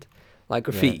your mind? Like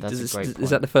graffiti, is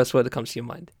that the first word that comes to your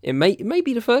mind? It may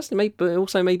be the first, but it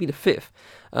also may be the fifth.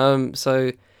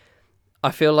 So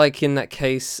I feel like in that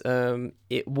case,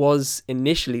 it was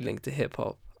initially linked to hip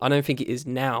hop. I don't think it is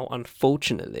now,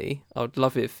 unfortunately. I would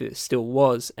love it if it still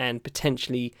was, and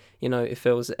potentially, you know, if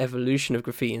there was an evolution of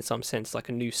graffiti in some sense, like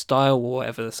a new style or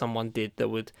whatever that someone did that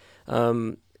would, I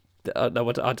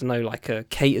don't know, like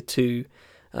cater to,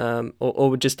 or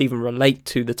would just even relate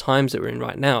to the times that we're in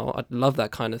right now. I'd love that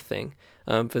kind of thing.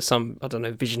 For some, I don't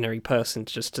know, visionary person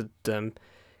just to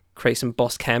create some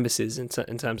boss canvases in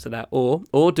terms of that,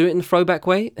 or do it in the throwback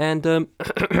way and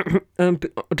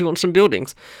do on some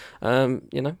buildings,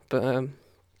 you know. But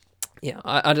yeah,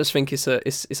 I just think it's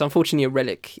unfortunately a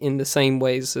relic in the same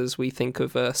ways as we think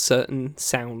of certain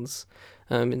sounds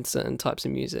in certain types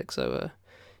of music. So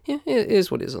yeah, it is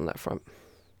what it is on that front.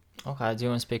 Okay, do you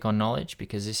want to speak on knowledge,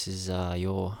 because this is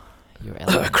your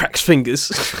element? Cracks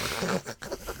fingers.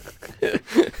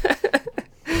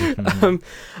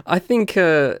 I think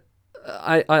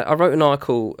I wrote an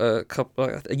article a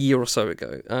year or so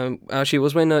ago. Actually, it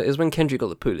was when Kendrick got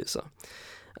the Pulitzer,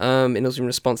 and it was in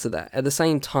response to that. At the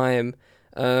same time,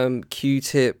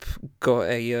 Q-Tip got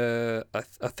I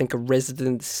think a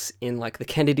residence in like the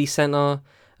Kennedy Center,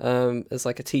 as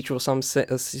like a teacher of some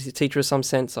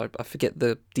sense. I forget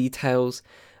the details.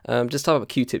 Just type up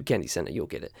Q-Tip Kennedy Center, you'll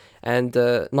get it. And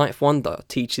Ninth Wonder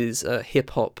teaches hip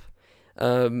hop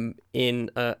in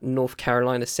North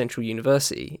Carolina Central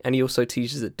University, and he also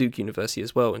teaches at Duke University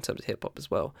as well in terms of hip hop as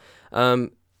well.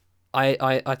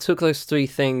 I took those three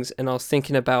things and I was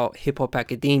thinking about hip hop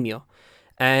academia,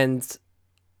 and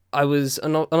I was,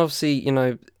 and obviously, you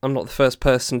know, I'm not the first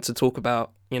person to talk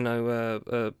about, you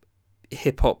know,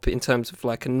 hip hop in terms of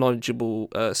like a knowledgeable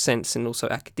sense, and also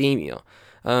academia.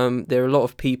 There are a lot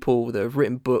of people that have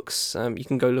written books. You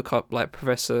can go look up like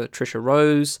Professor Trisha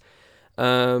Rose.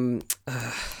 I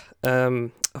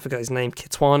forgot his name,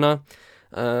 Kitwana.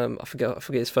 I forget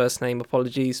his first name.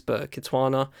 Apologies, but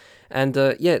Kitwana. And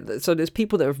so there's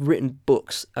people that have written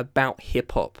books about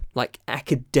hip hop, like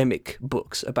academic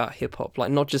books about hip hop,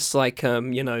 like not just like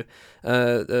what's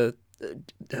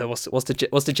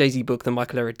the Jay-Z book that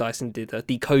Michael Eric Dyson did,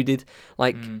 Decoded.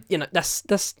 Like you know, that's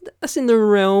in the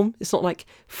realm. It's not like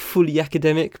fully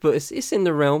academic, but it's in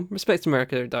the realm. Respect to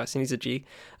Michael Eric Dyson, he's a G.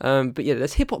 But yeah,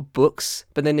 there's hip hop books,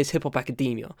 but then there's hip hop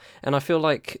academia, and I feel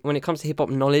like when it comes to hip hop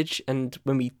knowledge, and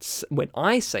when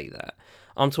I say that,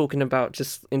 I'm talking about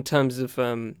just in terms of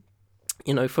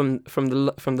you know, from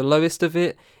the lowest of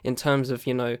it, in terms of,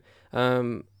 you know,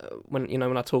 when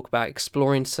I talk about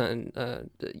exploring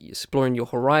your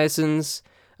horizons,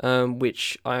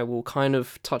 which I will kind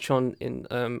of touch on in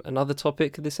another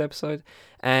topic of this episode,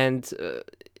 and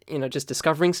you know, just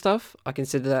discovering stuff, I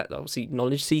consider that obviously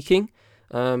knowledge seeking,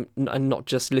 and not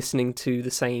just listening to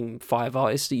the same 5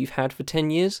 artists that you've had for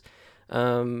 10 years,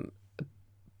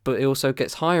 but it also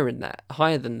gets higher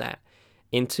than that,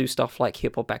 into stuff like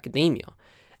hip hop academia,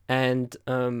 and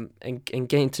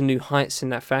getting to new heights in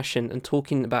that fashion, and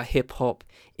talking about hip hop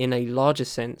in a larger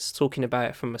sense, talking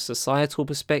about it from a societal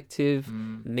perspective,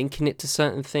 linking it to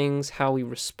certain things, how we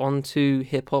respond to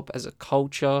hip hop as a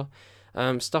culture,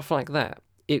 stuff like that.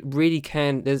 It really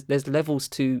can. There's levels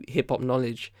to hip hop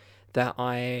knowledge that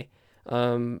I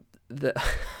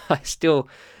still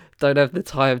don't have the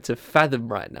time to fathom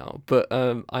right now, but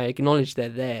I acknowledge they're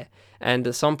there, and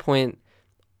at some point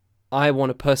I want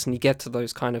to personally get to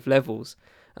those kind of levels,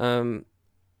 and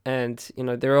you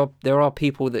know, there are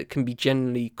people that can be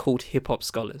generally called hip hop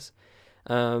scholars.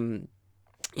 You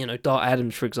know, Dart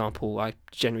Adams, for example, I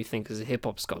generally think is a hip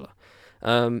hop scholar.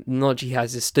 Najee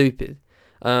Has is stupid.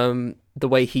 The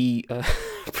way he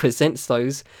presents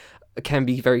those can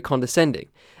be very condescending,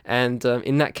 and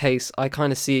in that case, I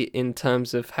kind of see it in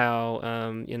terms of how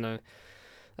you know,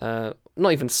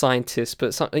 not even scientists,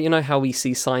 but you know how we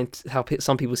see how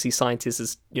some people see scientists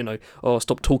as, you know, oh,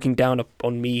 stop talking down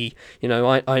on me, you know,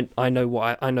 I know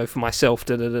what I know for myself,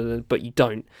 but you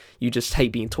don't, you just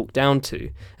hate being talked down to,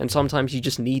 and sometimes you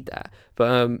just need that,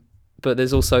 but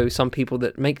there's also some people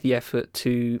that make the effort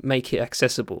to make it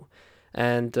accessible,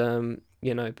 and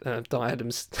you know, Dart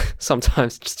Adams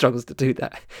sometimes struggles to do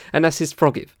that, and that's his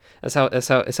prerogative. That's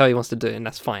how he wants to do it, and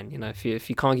that's fine. You know, if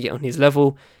you can't get on his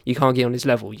level, you can't get on his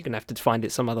level. You're gonna have to find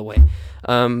it some other way.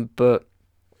 But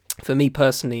for me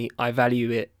personally, I value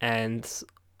it, and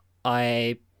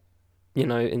I, you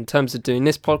know, in terms of doing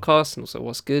this podcast and also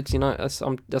what's good, you know,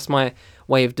 that's my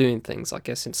way of doing things, I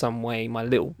guess, in some way, my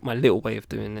little way of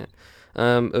doing it,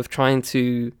 of trying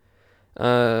to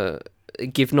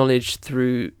give knowledge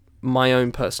through my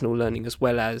own personal learning, as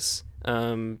well as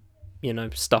you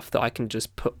know, stuff that I can just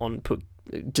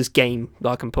game that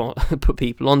I can put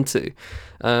people onto,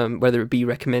 whether it be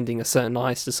recommending a certain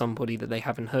artist to somebody that they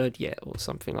haven't heard yet or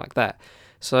something like that.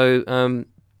 So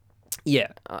yeah,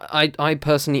 I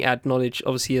personally add knowledge,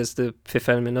 obviously, as the fifth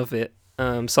element of it.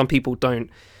 Some people don't.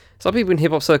 Some people in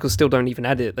hip hop circles still don't even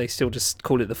add it. They still just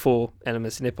call it the 4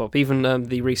 elements in hip hop. Even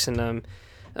the recent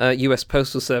US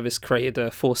Postal Service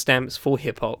created 4 stamps for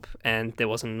hip hop, and there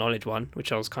wasn't a knowledge one,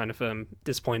 which I was kind of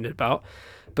disappointed about.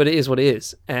 But it is what it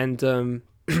is, and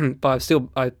but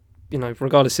I you know,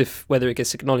 regardless if whether it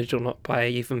gets acknowledged or not by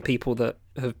even people that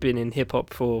have been in hip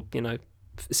hop for, you know,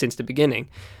 since the beginning,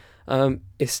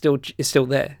 it's still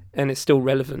there, and it's still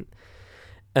relevant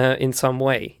in some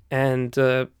way, and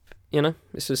you know,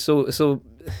 it's all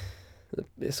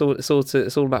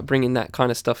about bringing that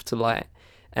kind of stuff to light.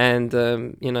 And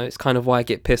you know, it's kind of why I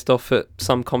get pissed off at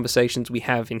some conversations we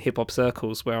have in hip hop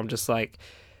circles, where I'm just like,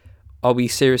 are we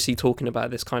seriously talking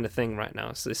about this kind of thing right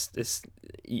now?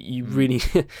 You really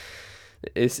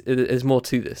there's more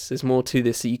to this. There's more to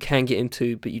this that you can get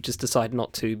into, but you just decide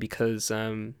not to, because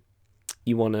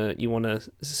you wanna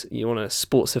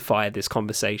sportsify this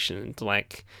conversation and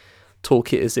like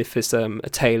talk it as if it's a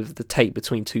tale of the tape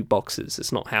between 2 boxes.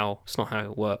 It's not how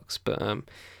it works. But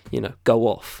you know, go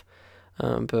off.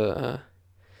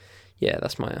 Yeah,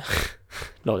 that's my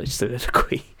knowledge to a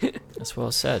degree. That's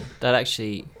well said. That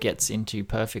actually gets into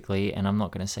perfectly, and I'm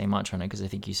not going to say much on it because I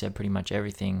think you said pretty much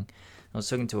everything. I was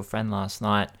talking to a friend last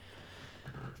night.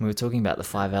 We were talking about the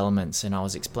 5 elements, and I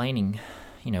was explaining,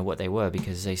 you know, what they were,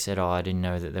 because they said, "Oh, I didn't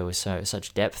know that there was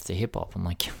such depth to hip hop." I'm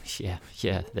like, yeah,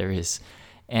 there is.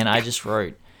 And I just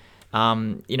wrote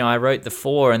I wrote the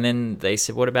 4, and then they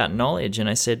said, what about knowledge? And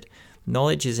I said,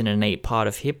 knowledge is an innate part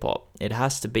of hip-hop. It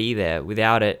has to be there.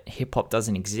 Without it, hip-hop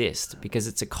doesn't exist, because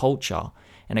it's a culture,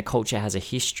 and a culture has a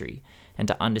history. And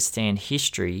to understand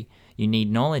history, you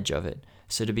need knowledge of it.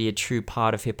 So to be a true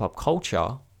part of hip-hop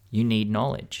culture, you need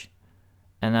knowledge.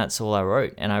 And that's all I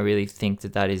wrote. And I really think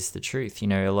that is the truth.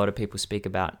 A lot of people speak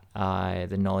about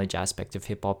the knowledge aspect of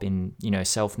hip-hop in,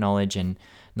 self-knowledge and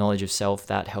knowledge of self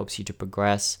that helps you to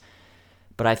progress.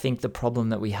 But I think the problem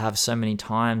that we have so many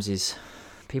times is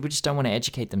people just don't want to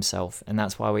educate themselves. And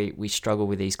that's why we struggle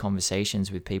with these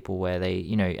conversations with people where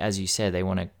they, as you said, they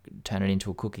want to turn it into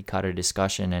a cookie cutter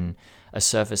discussion and a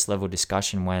surface level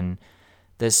discussion when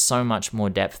there's so much more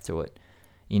depth to it.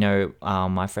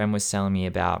 My friend was telling me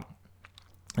about,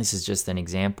 this is just an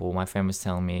example. My friend was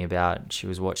telling me about, she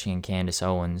was watching Candace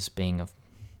Owens being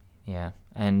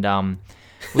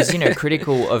was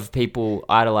critical of people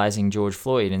idolizing George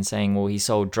Floyd and saying, well, he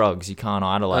sold drugs, you can't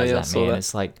idolize that man.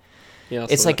 It's like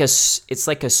it's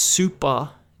like a super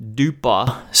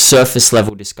duper surface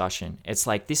level discussion. It's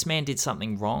like, this man did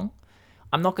something wrong,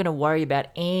 I'm not going to worry about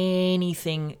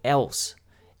anything else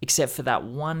except for that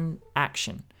one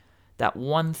action, that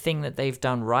one thing that they've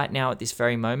done right now at this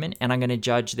very moment, and I'm going to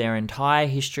judge their entire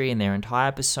history and their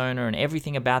entire persona and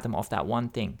everything about them off that one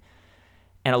thing.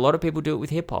 And a lot of people do it with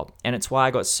hip-hop, and it's why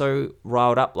I got so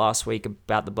riled up last week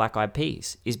about the Black Eyed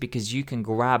Peas, is because you can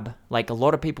grab, like, a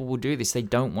lot of people will do this, they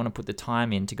don't want to put the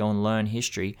time in to go and learn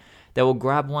history. They will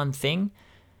grab one thing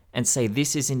and say,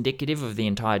 this is indicative of the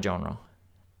entire genre,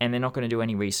 and they're not going to do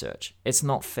any research. It's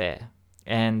not fair.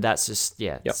 And that's just,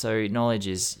 Yep. So knowledge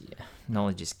is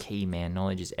key, man.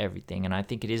 Knowledge is everything. And I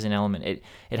think it is an element.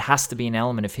 It has to be an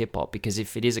element of hip-hop, because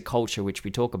if it is a culture, which we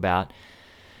talk about,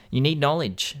 you need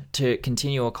knowledge to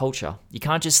continue a culture. You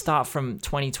can't just start from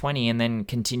 2020 and then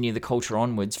continue the culture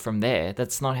onwards from there.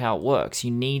 That's not how it works.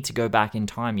 You need to go back in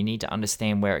time. You need to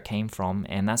understand where it came from,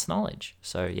 and that's knowledge.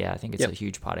 So, I think it's a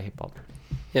huge part of hip-hop.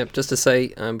 Yeah, just to say,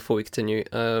 before we continue,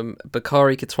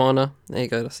 Bakari Kitwana, there you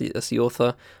go, that's the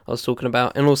author I was talking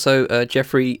about, and also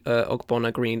Jeffrey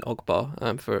Ogbonna Green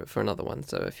Ogbar for another one.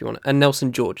 So if you want, and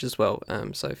Nelson George as well.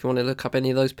 So if you want to look up any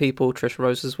of those people, Trisha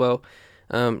Rose as well,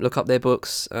 look up their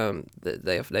books.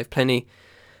 They have plenty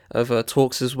of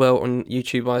talks as well on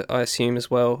YouTube, I assume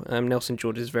as well. Nelson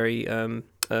George is very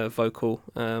vocal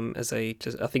I think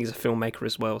he's a filmmaker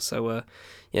as well. So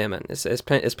man, there's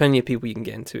plenty of people you can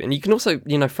get into, and you can also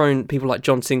throw in people like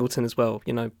John Singleton as well.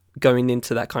 Going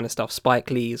into that kind of stuff.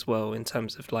 Spike Lee as well, in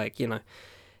terms of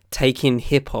taking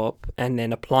hip hop and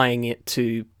then applying it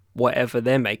to whatever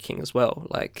they're making as well.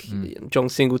 Like John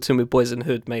Singleton with Boys in the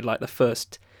Hood made like the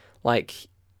first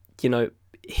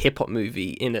hip hop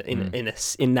movie in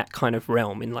that kind of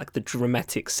realm, in like the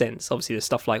dramatic sense. Obviously there's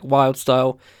stuff like Wild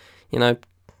Style,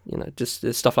 just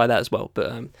there's stuff like that as well.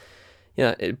 But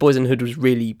Boys in the Hood was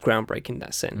really groundbreaking in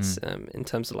that sense, in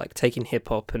terms of like taking hip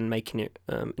hop and making it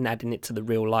and adding it to the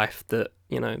real life that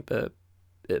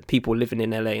people living in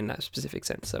LA in that specific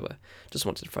sense. So just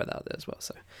wanted to throw that out there as well.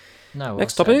 So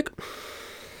next topic.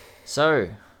 So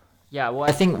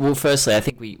firstly, I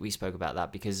think we spoke about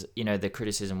that because, the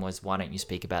criticism was, why don't you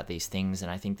speak about these things?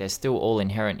 And I think they're still all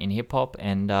inherent in hip-hop,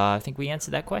 and I think we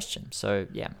answered that question. So,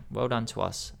 well done to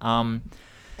us.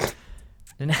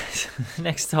 The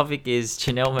next topic is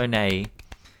Janelle Monáe.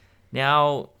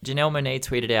 Now, Janelle Monáe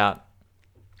tweeted out,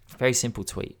 very simple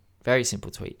tweet.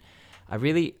 I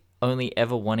really only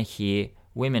ever want to hear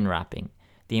women rapping.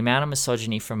 The amount of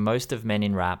misogyny from most of men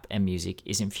in rap and music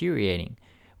is infuriating.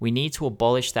 We need to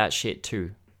abolish that shit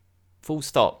too. Full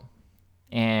stop.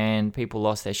 And people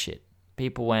lost their shit.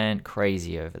 People went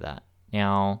crazy over that.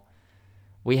 Now,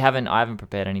 I haven't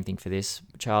prepared anything for this.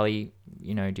 Charlie, do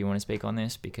you want to speak on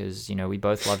this? Because, we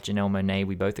both love Janelle Monáe.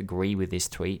 We both agree with this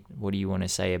tweet. What do you want to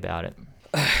say about it?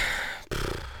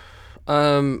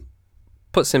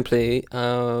 Put simply,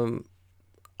 I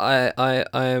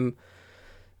am...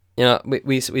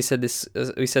 we said this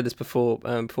before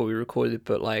we recorded,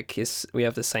 but we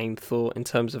have the same thought in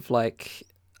terms of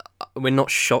we're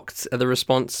not shocked at the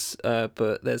response,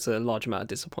 but there's a large amount of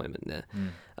disappointment there.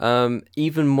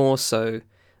 Even more so,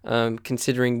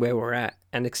 considering where we're at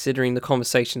and considering the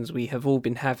conversations we have all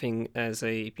been having as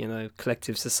a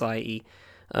collective society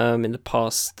in the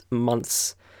past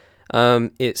months.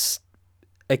 It's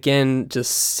again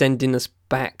just sending us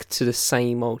back to the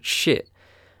same old shit.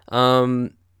 I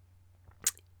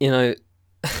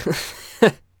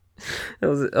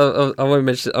won't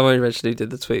mention who did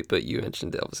the tweet, but you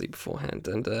mentioned it obviously beforehand.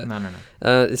 And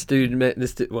no. This dude,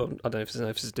 well, I don't know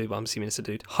if it's a dude, but I'm assuming it's a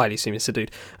dude. Highly assuming it's a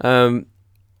dude.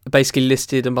 basically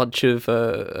listed a bunch of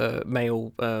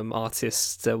male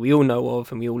artists that we all know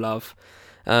of and we all love,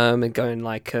 and going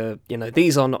like,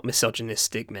 these are not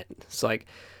misogynistic men. It's like,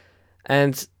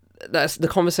 and that's the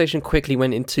conversation quickly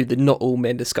went into the not all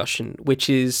men discussion, which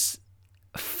is,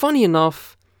 funny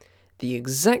enough, the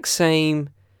exact same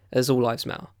as All Lives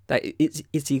Matter. That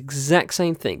it's the exact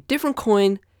same thing, different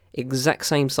coin, exact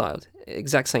same side.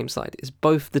 It's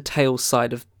both the tail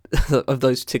side of of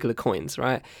those particular coins,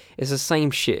 right? It's the same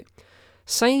shit.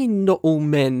 Saying not all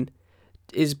men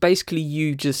is basically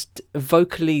you just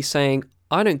vocally saying,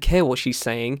 I don't care what she's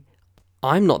saying,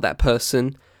 I'm not that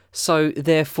person, so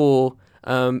therefore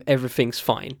everything's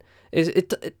fine.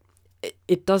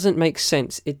 It doesn't make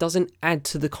sense. It doesn't add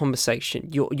to the conversation.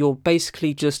 You're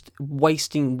basically just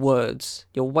wasting words.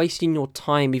 You're wasting your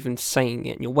time even saying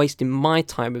it. You're wasting my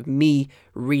time with me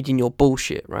reading your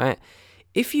bullshit, right?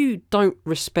 If you don't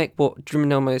respect what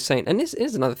Janelle Monáe is saying, and this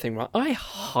is another thing, right? I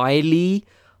highly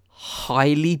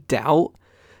doubt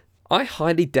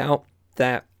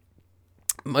that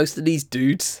most of these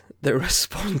dudes that are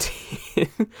responding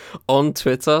on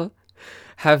Twitter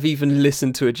have even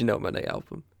listened to a Janelle Monáe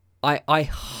album. I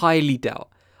highly doubt.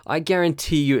 I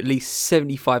guarantee you at least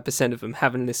 75% of them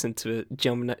haven't listened to a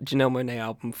Janelle Monáe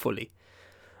album fully.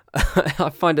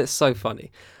 I find it so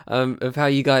funny of how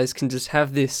you guys can just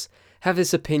have this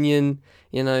opinion,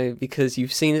 because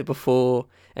you've seen it before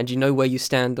and you know where you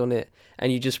stand on it,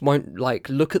 and you just won't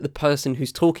look at the person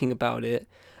who's talking about it,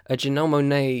 a Janelle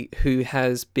Monáe who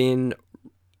has been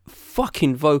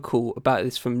fucking vocal about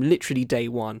this from literally day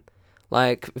one.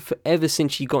 Ever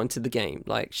since she got into the game,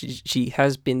 she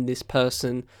has been this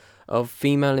person of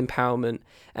female empowerment.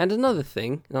 And another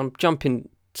thing, and I'm jumping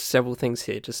several things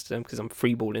here just because I'm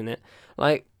freeballing it.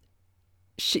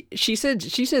 She said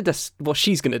that's what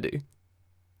she's gonna do.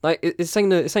 This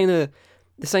ain't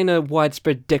a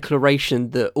widespread declaration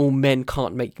that all men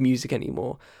can't make music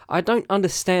anymore. I don't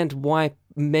understand why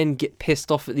men get pissed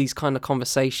off at these kind of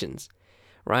conversations,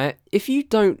 right? If you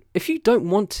don't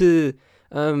want to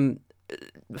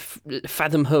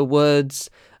fathom her words,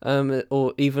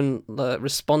 or even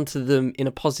respond to them in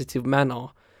a positive manner,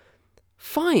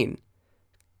 fine,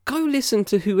 go listen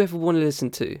to whoever you want to listen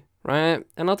to, right?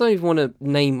 And I don't even want to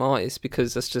name artists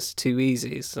because that's just too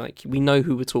easy. It's like, we know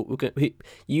who we're talking.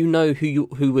 You know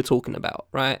who we're talking about,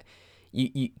 right?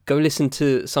 You go listen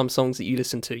to some songs that you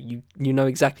listen to. You know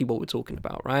exactly what we're talking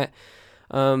about, right?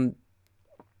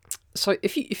 So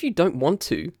if you don't want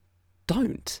to,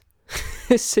 don't.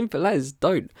 As simple as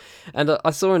don't. And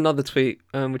I saw another tweet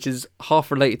which is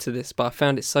half related to this, but I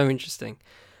found it so interesting,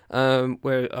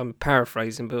 where I'm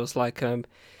paraphrasing, but it was like,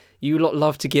 you lot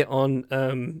love to get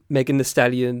on Megan Thee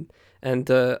Stallion, and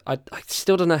I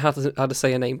still don't know how to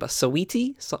say her name, but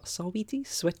Saweetie,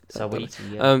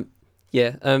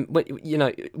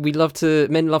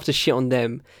 men love to shit on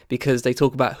them because they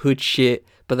talk about hood shit,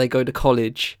 but they go to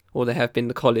college, or they have been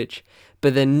to college,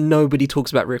 but then nobody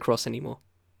talks about Rick Ross anymore.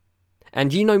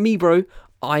 And you know me, bro,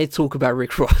 I talk about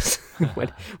Rick Ross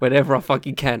whenever I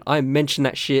fucking can. I mention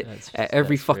that shit at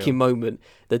every fucking moment.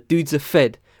 The dude's a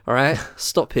fed, alright?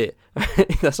 Stop it.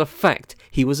 That's a fact.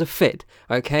 He was a fed,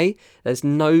 okay? There's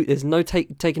no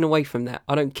taking away from that.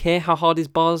 I don't care how hard his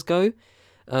bars go.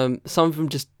 Some of them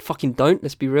just fucking don't,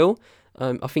 let's be real.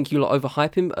 I think you lot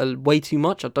overhype him way too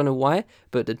much. I don't know why,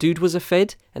 but the dude was a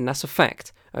fed, and that's a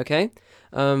fact, okay?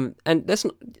 And that's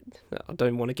not, I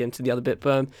don't want to get into the other bit,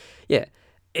 but yeah,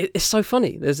 it's so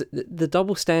funny. There's the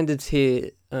double standards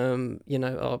here, are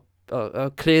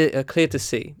clear to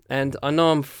see. And I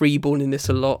know I'm freeballing this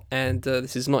a lot, and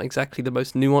this is not exactly the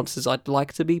most nuanced as I'd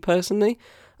like to be personally.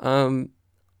 This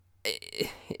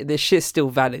shit's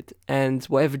still valid, and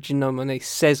whatever Janelle Monáe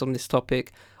says on this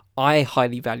topic, I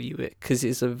highly value it because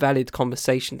it's a valid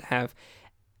conversation to have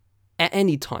at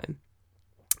any time,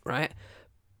 right?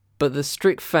 But the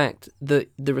strict fact that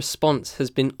the response has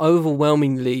been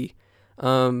overwhelmingly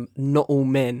not all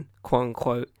men, quote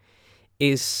unquote,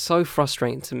 is so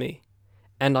frustrating to me.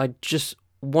 And I just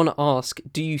want to ask,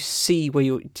 do you see where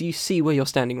you're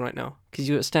standing right now? Because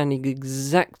you're standing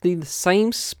exactly the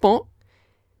same spot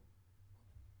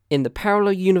in the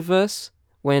parallel universe.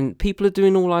 When people are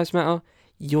doing All Lives Matter,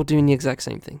 you're doing the exact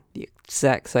same thing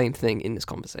in this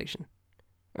conversation.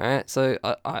 Alright, so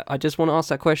I just want to ask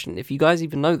that question, if you guys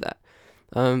even know that.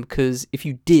 Because if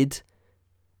you did,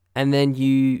 and then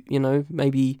you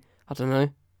maybe, I don't know,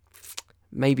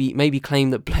 maybe claim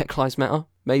that Black Lives Matter,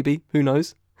 maybe, who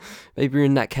knows? Maybe you're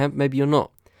in that camp, maybe you're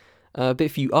not. But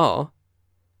if you are,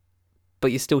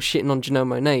 but you're still shitting on Janelle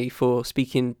Monáe for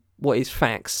speaking what is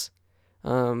facts,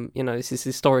 this is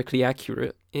historically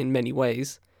accurate in many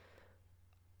ways,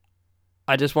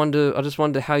 I just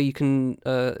wonder how you can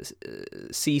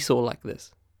seesaw like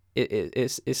this.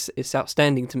 It's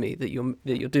outstanding to me that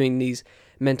you're doing these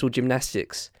mental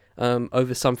gymnastics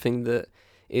over something that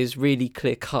is really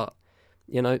clear cut.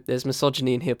 You know, there's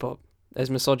misogyny in hip hop. There's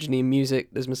misogyny in music.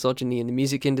 There's misogyny in the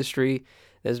music industry.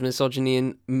 There's misogyny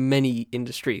in many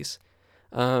industries.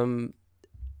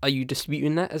 Are you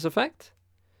disputing that as a fact?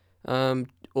 Or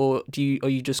are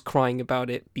you just crying about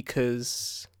it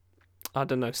because, I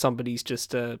don't know, somebody's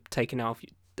just come out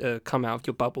of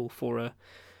your bubble for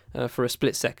a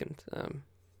split second?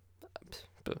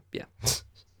 But yeah.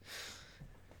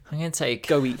 I'm gonna take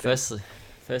go eat. Firstly,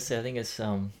 I think it's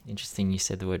interesting you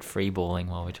said the word freeballing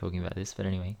while we're talking about this. But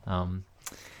anyway,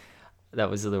 that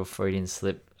was a little Freudian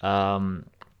slip. I'm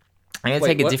gonna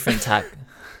take a different tack.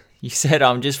 You said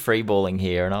I'm just freeballing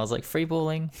here, and I was like,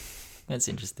 freeballing? That's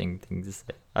an interesting thing to say.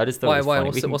 I just thought it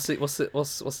was funny.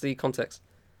 What's the context?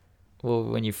 Well,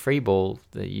 when you freeball,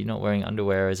 you're not wearing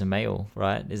underwear as a male,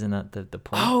 right? Isn't that the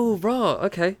point? Oh, right.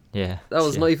 Okay. Yeah. That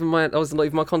was not even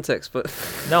my context, but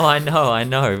no, I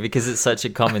know, because it's such a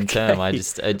common term. It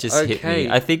just hit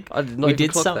me. I think we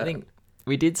did something.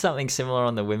 We did something similar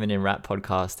on the Women in Rap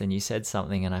podcast, and you said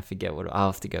something, and I forget what. I'll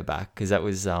have to go back because that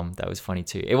was funny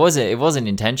too. It wasn't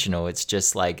intentional. It's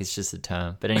just a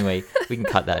term. But anyway, we can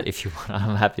cut that if you want.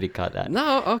 I'm happy to cut that. No,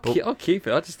 I'll keep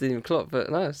it. I just didn't even clock. But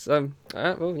no, it's,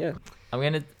 well, yeah. I'm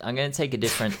gonna take a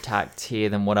different tact here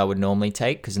than what I would normally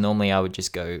take, because normally I would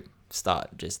just start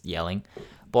just yelling.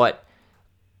 But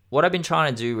what I've been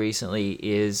trying to do recently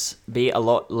is be a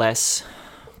lot less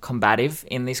combative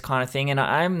in this kind of thing, and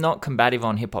I'm not combative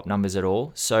on hip hop numbers at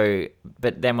all. So,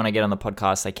 but then when I get on the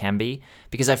podcast, I can be,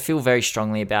 because I feel very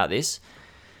strongly about this.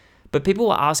 But people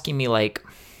were asking me like,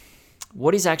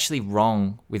 what is actually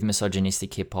wrong with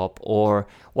misogynistic hip hop, or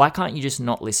why can't you just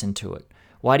not listen to it?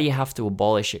 Why do you have to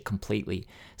abolish it completely?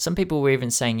 Some people were even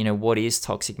saying, you know, what is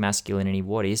toxic masculinity?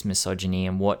 What is misogyny?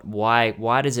 And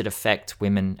why does it affect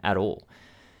women at all?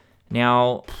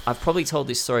 Now, I've probably told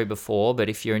this story before, but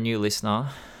if you're a new listener,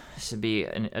 this would be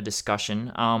a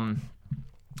discussion. I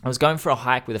was going for a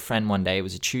hike with a friend one day. It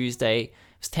was a Tuesday. It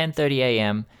was 10:30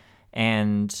 a.m.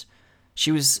 And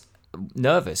she was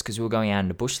nervous because we were going out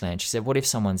into bushland. She said, what if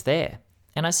someone's there?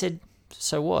 And I said,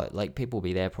 so what? Like, people will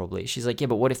be there probably. She's like, yeah,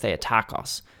 but what if they attack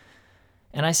us?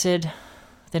 And I said,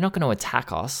 they're not going to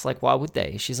attack us. Like, why would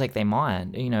they? She's like, they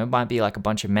might. You know, it might be like a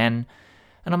bunch of men.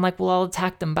 And I'm like, well, I'll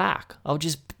attack them back. I'll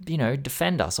just,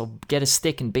 defend us. I'll get a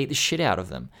stick and beat the shit out of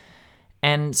them.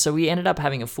 And so we ended up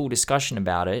having a full discussion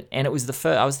about it. And it was the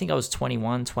first, I was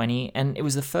 21, 20. And it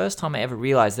was the first time I ever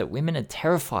realized that women are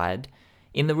terrified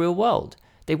in the real world.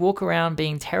 They walk around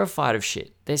being terrified of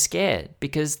shit. They're scared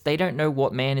because they don't know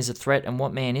what man is a threat and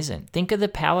what man isn't. Think of the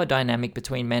power dynamic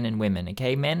between men and women,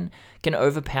 okay? Men can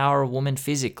overpower a woman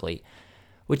physically,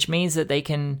 which means that they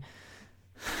can,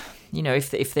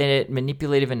 if they're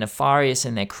manipulative and nefarious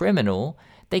and they're criminal,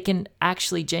 they can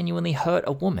actually genuinely hurt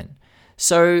a woman.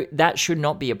 So that should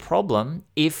not be a problem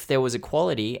if there was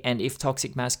equality and if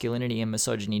toxic masculinity and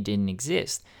misogyny didn't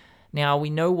exist. Now,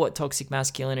 we know what toxic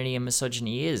masculinity and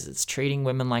misogyny is. It's treating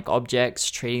women like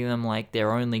objects, treating them like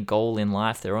their only goal in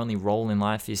life, their only role in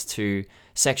life is to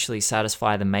sexually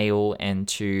satisfy the male and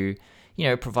to,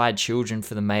 provide children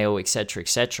for the male, etc.,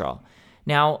 etc.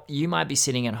 Now, you might be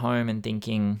sitting at home and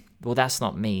thinking, well, that's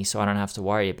not me, so I don't have to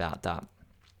worry about that.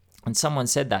 And someone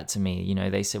said that to me,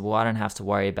 they said, well, I don't have to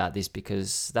worry about this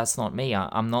because that's not me.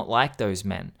 I'm not like those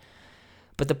men.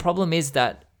 But the problem is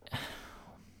that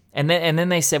And then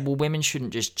they said, well, women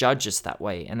shouldn't just judge us that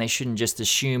way, and they shouldn't just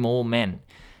assume all men.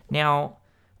 Now,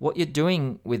 what you're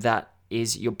doing with that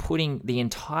is you're putting the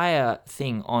entire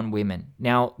thing on women.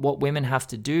 Now, what women have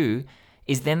to do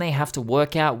is then they have to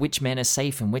work out which men are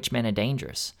safe and which men are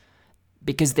dangerous.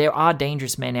 Because there are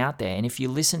dangerous men out there, and if you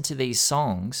listen to these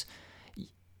songs,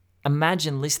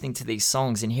 imagine listening to these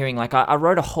songs and hearing, like, I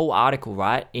wrote a whole article,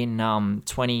 right, in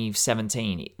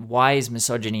 2017, why is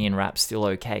misogyny in rap still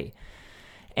okay?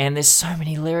 And there's so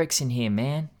many lyrics in here,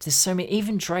 man. There's so many.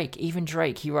 Even Drake,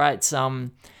 he writes,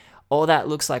 all that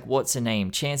looks like what's her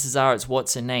name. Chances are it's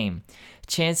what's her name.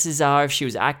 Chances are if she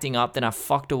was acting up, then I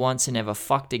fucked her once and never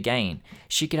fucked again.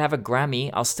 She could have a Grammy.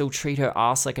 I'll still treat her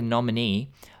ass like a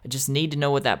nominee. I just need to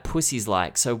know what that pussy's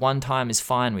like, so one time is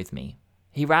fine with me.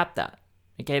 He rapped that.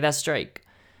 Okay, that's Drake.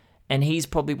 And he's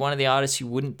probably one of the artists you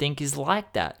wouldn't think is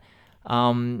like that.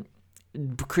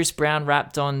 Chris Brown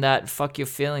rapped on that, fuck your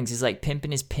feelings. He's like,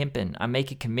 pimpin' is pimpin'. I make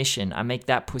a commission. I make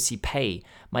that pussy pay.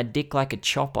 My dick like a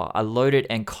chopper. I load it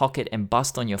and cock it and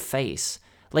bust on your face.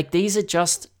 Like, these are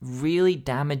just really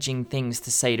damaging things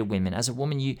to say to women. As a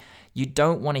woman, you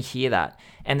don't want to hear that.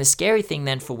 And the scary thing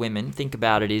then for women, think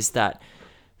about it, is that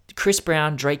Chris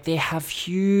Brown, Drake, they have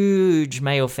huge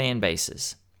male fan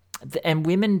bases. And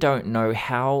women don't know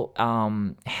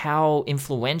how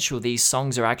influential these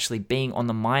songs are actually being on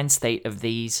the mind state of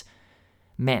these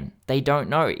men. They don't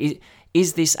know.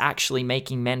 Is this actually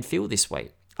making men feel this way?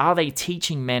 Are they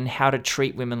teaching men how to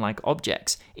treat women like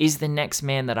objects? Is the next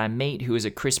man that I meet who is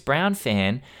a Chris Brown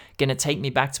fan going to take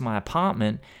me back to my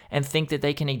apartment and think that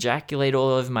they can ejaculate all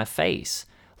over my face?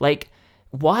 Like,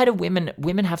 why do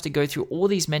women have to go through all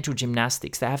these mental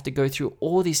gymnastics? They have to go through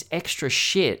all this extra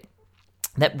shit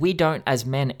that we don't as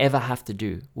men ever have to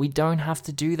do. We don't have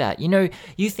to do that. You know,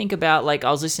 you think about, like,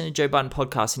 I was listening to Joe Budden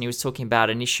podcast and he was talking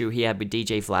about an issue he had with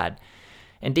DJ Vlad.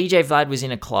 And DJ Vlad was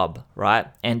in a club, right?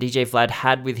 And DJ Vlad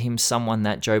had with him someone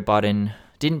that Joe Budden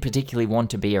didn't particularly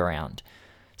want to be around.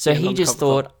 So he just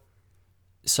thought... Cop.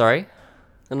 Sorry?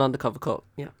 An undercover cop.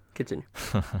 Yeah, continue.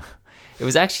 It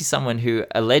was actually someone who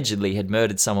allegedly had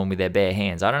murdered someone with their bare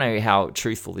hands. I don't know how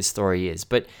truthful this story is,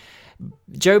 but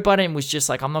Joe Budden was just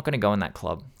like, I'm not going to go in that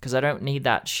club because I don't need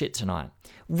that shit tonight.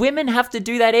 Women have to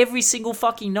do that every single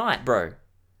fucking night, bro.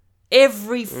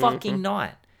 Every fucking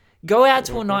night. Go out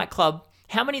to a nightclub.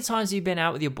 How many times have you been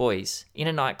out with your boys in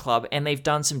a nightclub and they've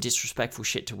done some disrespectful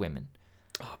shit to women?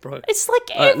 Oh, bro. It's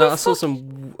like every no, I saw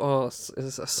some... Oh,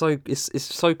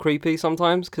 it's so creepy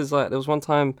sometimes because, like, there was one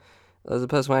time, as a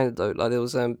personal anecdote, like, there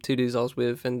was two dudes I was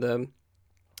with and,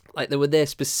 like, they were there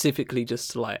specifically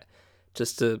just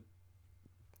to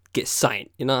get signed,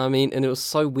 you know what I mean? And it was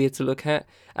so weird to look at.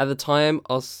 At the time,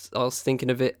 I was thinking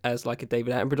of it as, like, a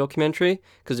David Attenborough documentary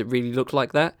because it really looked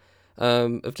like that.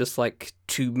 Of just like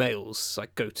two males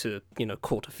like go to, you know,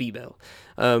 court a female,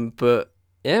 but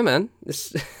yeah, man,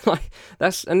 it's like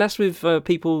that's with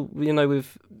people, you know,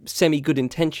 with semi good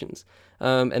intentions,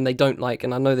 and they don't like,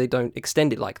 and I know they don't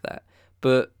extend it like that,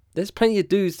 but there's plenty of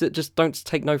dudes that just don't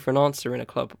take no for an answer in a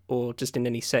club or just in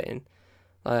any setting,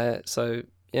 so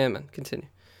yeah, man, continue.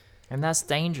 And that's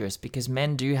dangerous because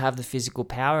men do have the physical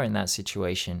power in that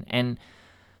situation. And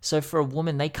so for a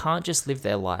woman, they can't just live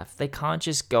their life. They can't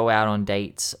just go out on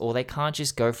dates, or they can't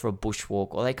just go for a bushwalk,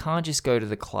 or they can't just go to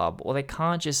the club, or they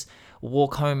can't just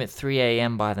walk home at 3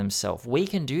 a.m. by themselves. We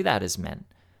can do that as men.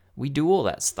 We do all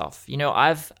that stuff. You know,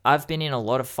 I've been in a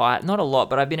lot of fights, not a lot,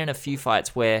 but I've been in a few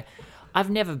fights where I've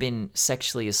never been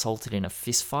sexually assaulted in a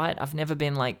fist fight. I've never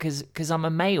been like, because I'm a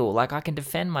male, like I can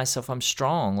defend myself. I'm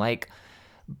strong. Like,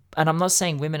 and I'm not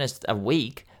saying women are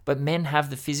weak, but men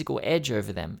have the physical edge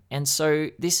over them. And so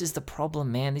this is the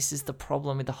problem, man. This is the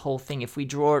problem with the whole thing. If we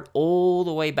draw it all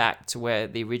the way back to where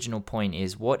the original point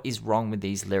is, what is wrong with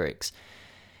these lyrics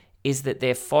is that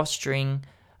they're fostering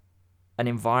an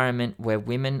environment where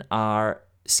women are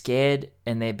scared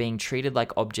and they're being treated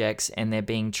like objects and they're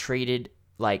being treated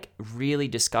like really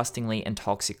disgustingly and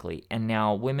toxically. And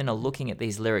now women are looking at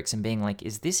these lyrics and being like,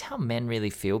 is this how men really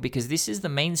feel? Because this is the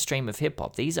mainstream of hip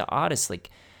hop. These are artists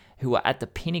like who are at the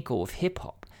pinnacle of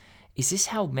hip-hop. Is this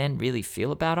how men really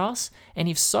feel about us? And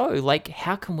if so, like,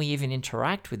 how can we even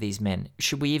interact with these men?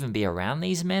 Should we even be around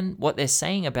these men? What they're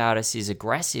saying about us is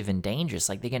aggressive and dangerous.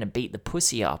 Like, they're going to beat the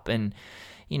pussy up and,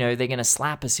 you know, they're going to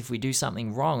slap us if we do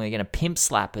something wrong. They're going to pimp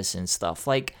slap us and stuff.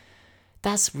 Like,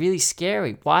 that's really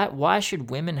scary. Why should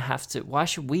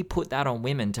we put that on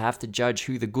women to have to judge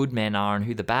who the good men are and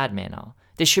who the bad men are?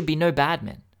 There should be no bad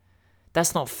men.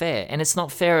 That's not fair. And it's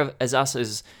not fair as us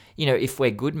as, you know, if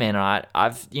we're good men, right?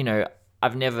 I've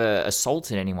never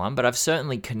assaulted anyone, but I've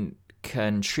certainly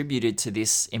contributed to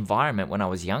this environment when I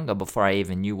was younger before I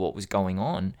even knew what was going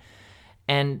on.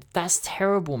 And that's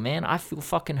terrible, man. I feel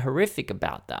fucking horrific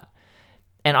about that.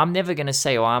 And I'm never going to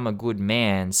say, oh, I'm a good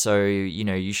man, so, you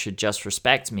know, you should just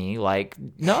respect me. Like,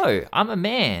 no, I'm a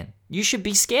man. You should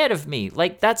be scared of me.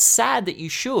 Like, that's sad that you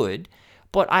should,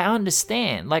 but I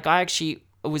understand. Like, I actually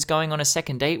was going on a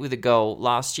second date with a girl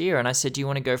last year, and I said, do you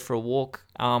want to go for a walk,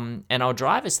 and I'll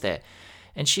drive us there?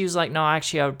 And she was like, no,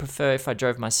 actually, I would prefer if I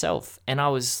drove myself. And I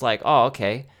was like, oh,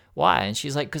 okay. Why? And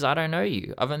she's like, because I don't know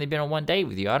you. I've only been on one date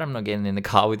with you. I'm not getting in the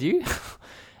car with you.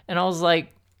 And I was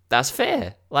like, that's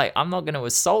fair. Like, I'm not going to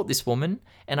assault this woman,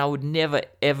 and I would never,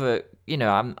 ever, you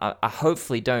know, I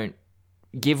hopefully don't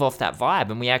give off that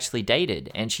vibe. And we actually dated.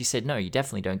 And she said, no, you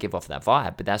definitely don't give off that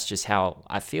vibe, but that's just how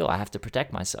I feel. I have to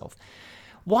protect myself.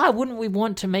 Why wouldn't we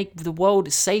want to make the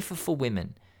world safer for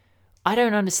women? I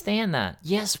don't understand that.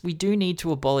 Yes, we do need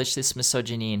to abolish this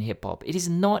misogyny in hip-hop. It is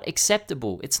not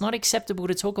acceptable. It's not acceptable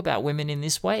to talk about women in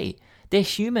this way. They're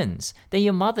humans. They're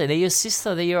your mother. They're your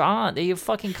sister. They're your aunt. They're your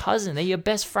fucking cousin. They're your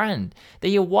best friend. They're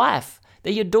your wife.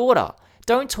 They're your daughter.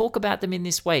 Don't talk about them in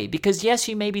this way, because yes,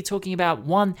 you may be talking about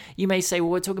one, you may say,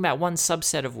 well, we're talking about one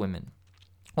subset of women.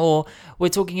 Or we're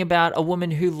talking about a woman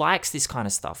who likes this kind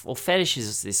of stuff or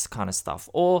fetishes this kind of stuff.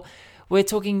 Or we're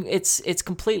talking, it's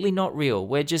completely not real.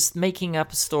 We're just making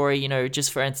up a story,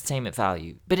 just for entertainment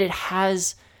value. But it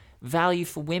has value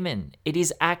for women. It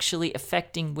is actually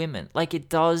affecting women. Like, it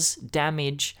does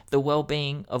damage the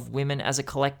well-being of women as a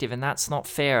collective, and that's not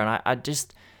fair. And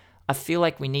I feel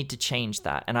like we need to change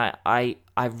that. And I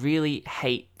really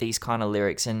hate these kind of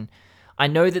lyrics. And I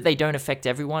know that they don't affect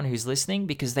everyone who's listening,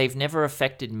 because they've never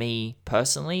affected me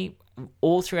personally.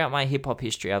 All throughout my hip-hop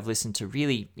history, I've listened to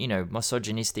really,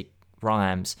 misogynistic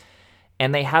rhymes,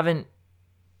 and they haven't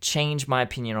changed my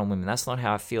opinion on women. That's not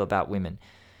how I feel about women.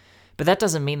 But that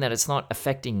doesn't mean that it's not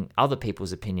affecting other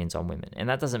people's opinions on women. And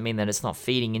that doesn't mean that it's not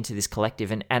feeding into this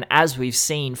collective. And as we've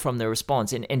seen from the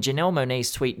response, and Janelle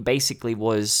Monáe's tweet basically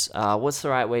was, what's the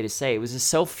right way to say it? It was a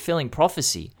self-fulfilling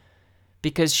prophecy.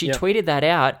 Because she tweeted that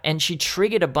out, and she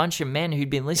triggered a bunch of men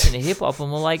who'd been listening to hip-hop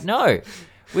and were like, no,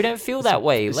 we don't feel that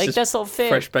way. Like, that's not fair.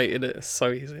 Fresh baited it. It's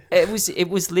so easy. It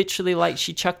was literally like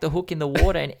she chucked the hook in the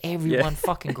water and everyone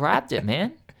fucking grabbed it,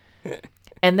 man.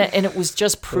 And it was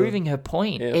just proving her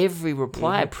point. Every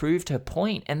reply proved her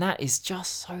point. And that is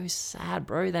just so sad,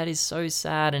 bro. That is so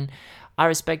sad. And I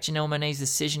respect Janelle Monáe's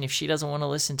decision. If she doesn't want to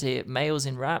listen to males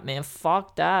in rap, man,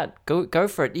 fuck that. Go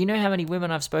for it. You know how many women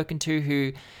I've spoken to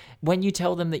who, when you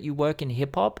tell them that you work in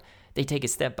hip-hop, they take a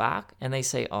step back and they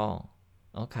say, oh,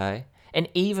 okay. And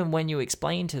even when you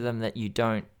explain to them that you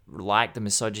don't like the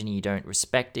misogyny, you don't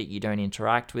respect it, you don't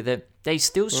interact with it, they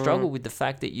still struggle with the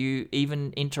fact that you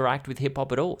even interact with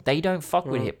hip-hop at all. They don't fuck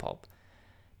with hip-hop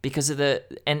because of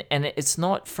and it's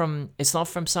not from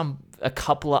a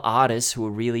couple of artists who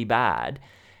are really bad.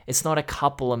 It's not a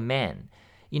couple of men.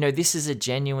 This is a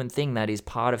genuine thing that is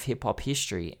part of hip-hop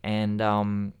history,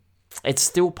 and it's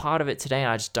still part of it today.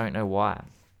 I just don't know why.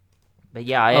 But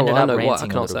yeah, I ended up ranting I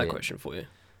can answer that question for you.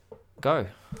 Go.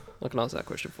 I can answer that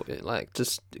question for you. Like,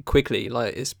 just quickly,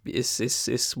 like, it's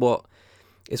what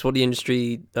the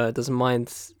industry doesn't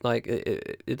mind. Like,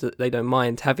 they don't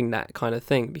mind having that kind of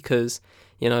thing, because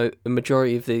a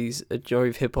majority of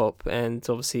hip hop, and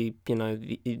obviously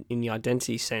in the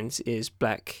identity sense, is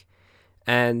black,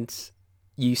 and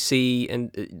you see, and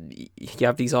you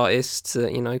have these artists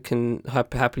that, can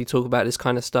happily talk about this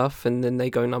kind of stuff, and then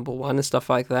they go number one and stuff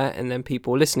like that, and then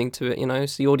people are listening to it.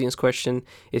 It's the audience question.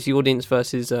 It's the audience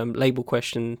versus label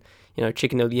question.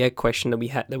 Chicken or the egg question that we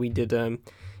did. That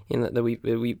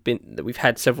we've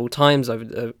had several times over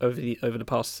the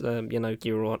past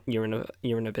year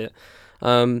and a bit.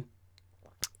 And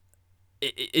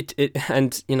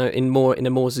in a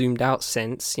more zoomed out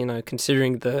sense,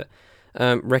 considering that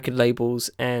record labels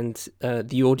and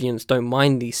the audience don't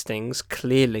mind these things,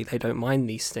 clearly they don't mind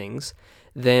these things,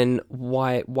 then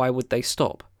why would they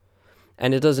stop?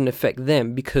 And it doesn't affect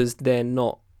them because they're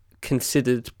not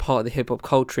considered part of the hip-hop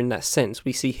culture in that sense.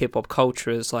 We see hip-hop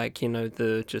culture as like,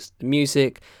 the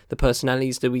music, the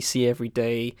personalities that we see every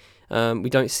day. We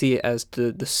don't see it as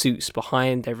the suits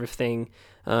behind everything,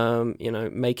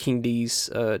 making these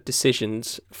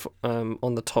decisions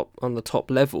on the top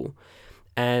level.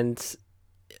 And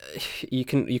you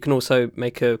can also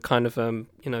make a kind of an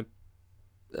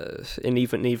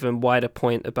even wider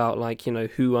point about, like,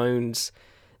 who owns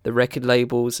the record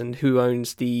labels and who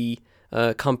owns the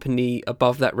company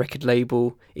above that record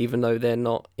label, even though they're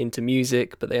not into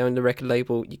music, but they own the record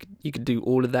label. You could do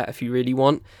all of that if you really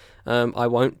want. I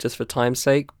won't, just for time's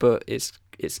sake, but it's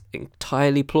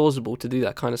entirely plausible to do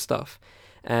that kind of stuff.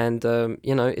 And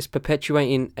it's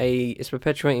perpetuating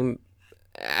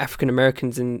African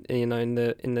Americans in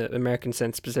the American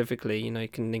sense specifically. You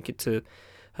can link it to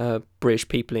British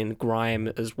people in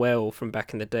grime as well from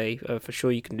back in the day. For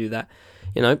sure, you can do that.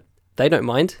 They don't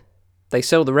mind. They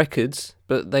sell the records,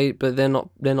 but they're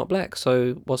not black.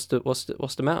 So what's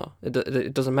the matter?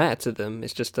 It doesn't matter to them.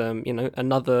 It's just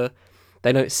another.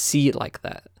 They don't see it like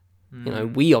that.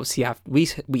 We obviously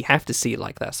have to see it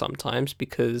like that sometimes,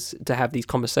 because to have these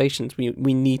conversations,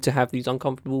 we need to have these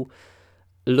uncomfortable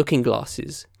looking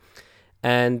glasses,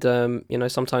 and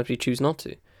sometimes we choose not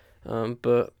to.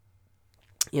 But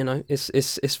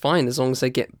it's fine as long as they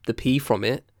get the P from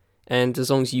it. And as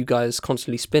long as you guys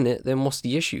constantly spin it, then what's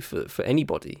the issue for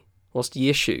anybody? What's the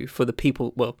issue for the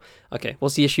people? Well, okay,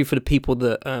 what's the issue for the people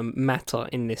that matter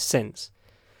in this sense,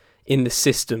 in the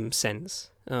system sense?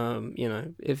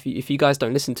 If you guys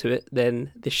don't listen to it,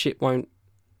 then this shit won't.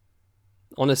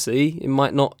 Honestly, it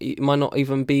might not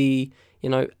even be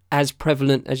as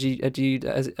prevalent as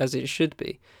it should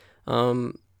be.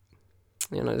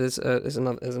 There's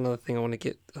another thing I want to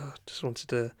get. Just wanted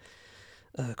to.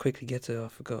 quickly get to. I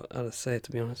forgot how to say it,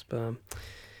 to be honest. But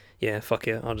yeah, fuck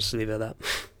it. I'll just leave it at that.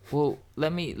 Well,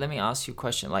 let me ask you a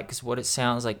question. Like, because what it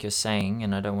sounds like you're saying,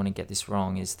 and I don't want to get this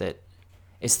wrong, is that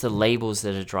it's the labels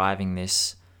that are driving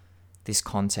this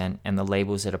content, and the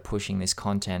labels that are pushing this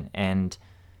content, and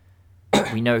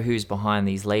we know who's behind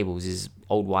these labels is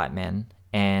old white men,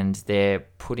 and they're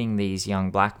putting these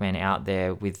young black men out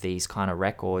there with these kind of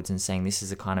records and saying this is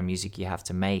the kind of music you have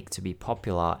to make to be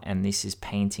popular, and this is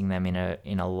painting them in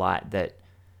a light that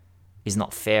is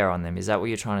not fair on them. Is that what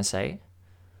you're trying to say?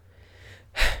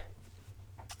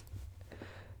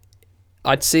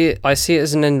 I see it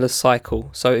as an endless cycle.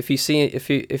 So if you see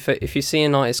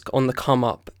an artist on the come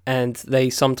up, and they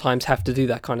sometimes have to do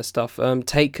that kind of stuff.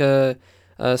 Take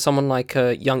someone like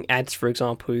Young Ads, for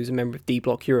example, who's a member of D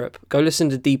Block Europe. Go listen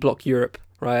to D Block Europe,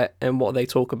 right, and what they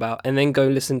talk about, and then go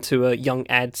listen to a Young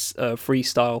Ads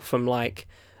freestyle from like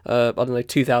I don't know,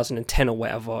 2010 or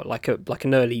whatever, like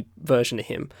an early version of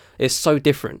him. It's so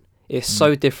different.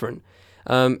 So different.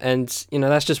 And you know,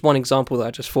 that's just one example that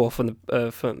I just thought from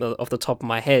off the top of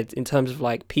my head, in terms of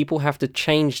like, people have to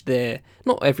change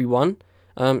not everyone,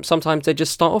 sometimes they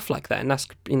just start off like that, and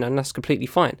that's completely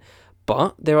fine.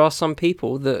 But there are some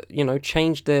people that, you know,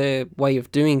 change their way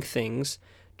of doing things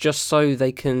just so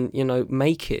they can, you know,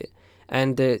 make it.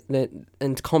 And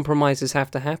compromises have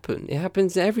to happen. It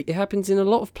happens in a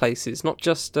lot of places, not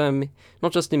just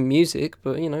in music,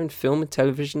 but, you know, in film and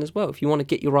television as well. If you want to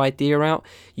get your idea out,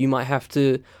 you might have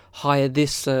to hire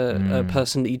this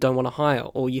person that you don't want to hire,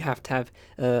 or you have to have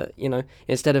you know,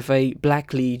 instead of a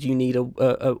black lead, you need a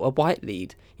white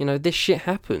lead. You know, this shit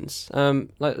happens.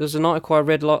 Like, there's an article I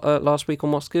read last week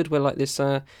on What's Good, where like this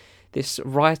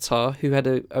writer who had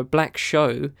a black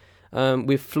show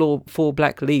with four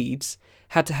black leads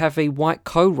had to have a white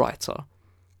co-writer.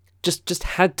 Just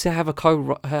had to have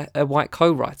a white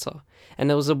co-writer. And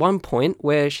there was at one point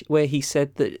where he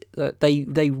said that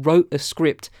they wrote a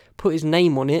script, put his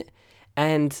name on it,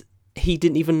 and he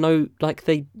didn't even know. Like,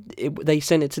 they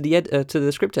sent it to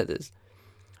the script editors,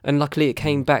 and luckily it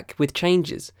came back with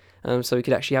changes, so we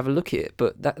could actually have a look at it.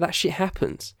 But that shit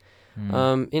happens.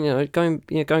 You know,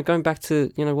 going back to,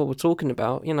 you know, what we're talking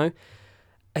about. You know,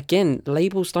 again,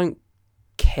 labels don't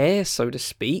care, so to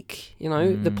speak. You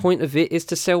know, the point of it is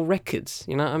to sell records.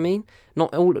 You know what I mean?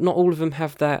 Not all of them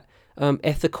have that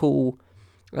ethical,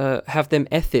 have them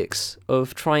ethics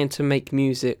of trying to make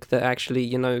music that actually,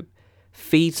 you know,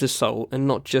 feeds the soul and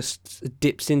not just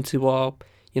dips into our,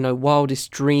 you know, wildest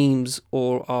dreams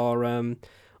or our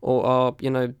you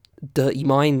know, dirty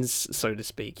minds, so to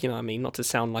speak. You know what I mean? Not to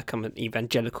sound like I'm an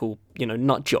evangelical, you know,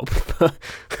 nut job,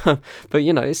 but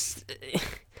you know, it's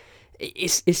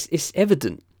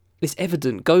evident. It's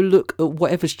evident. Go look at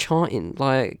whatever's charting,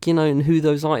 like, you know, and who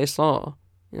those artists are.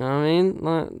 You know what I mean?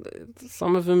 Like,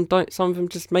 some of them don't. Some of them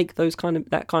just make that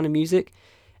kind of music,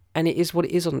 and it is what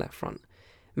it is on that front.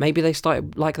 Maybe they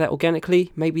started like that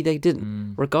organically. Maybe they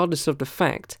didn't. Regardless of the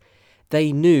fact,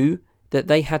 they knew that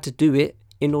they had to do it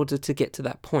in order to get to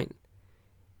that point.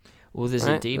 Well, there's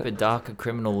a deeper, darker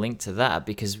criminal link to that,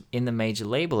 because in the major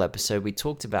label episode, we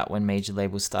talked about when major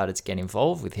labels started to get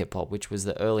involved with hip-hop, which was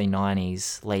the early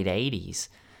 90s, late 80s.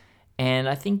 And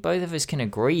I think both of us can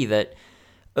agree that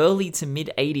early to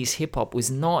mid-80s hip-hop was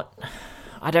not...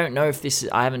 I don't know if this is...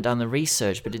 I haven't done the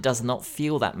research, but it does not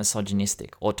feel that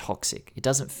misogynistic or toxic. It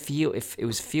doesn't feel... If it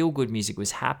was feel-good music, it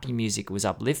was happy music, it was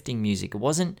uplifting music. It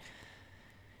wasn't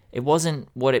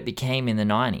what it became in the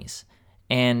 90s.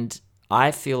 And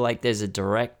I feel like there's a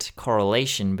direct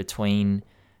correlation between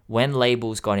when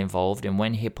labels got involved and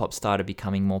when hip-hop started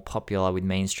becoming more popular with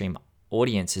mainstream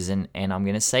audiences. And I'm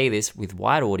going to say this, with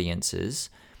white audiences,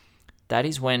 that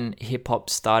is when hip-hop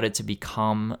started to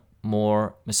become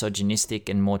more misogynistic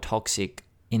and more toxic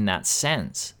in that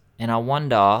sense. And I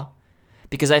wonder,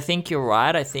 because I think you're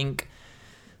right, I think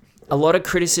a lot of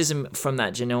criticism from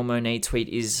that Janelle Monáe tweet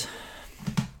is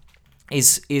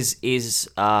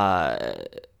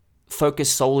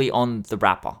focused solely on the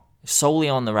rapper.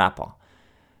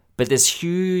 But there's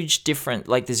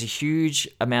there's a huge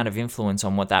amount of influence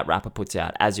on what that rapper puts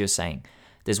out, as you're saying.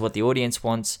 There's what the audience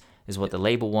wants, there's what the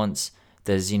label wants,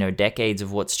 there's, you know, decades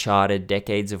of what's charted,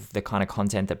 decades of the kind of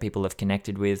content that people have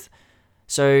connected with.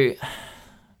 So,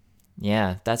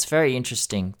 yeah, that's very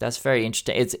interesting.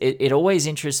 It always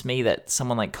interests me that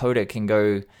someone like Coda can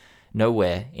go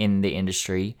nowhere in the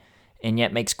industry and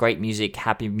yet makes great music,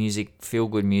 happy music,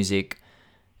 feel-good music,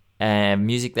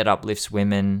 music that uplifts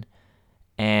women.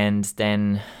 And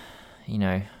then, you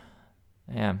know,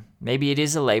 yeah, maybe it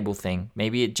is a label thing.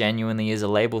 Maybe it genuinely is a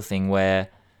label thing where,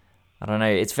 I don't know,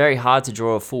 it's very hard to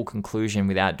draw a full conclusion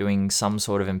without doing some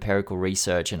sort of empirical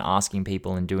research and asking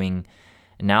people and doing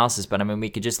analysis, but I mean, we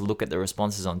could just look at the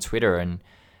responses on Twitter and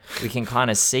we can kind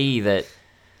of see that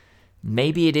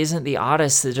maybe it isn't the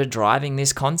artists that are driving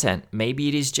this content. Maybe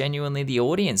it is genuinely the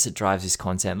audience that drives this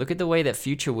content. Look at the way that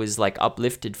Future was like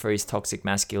uplifted for his toxic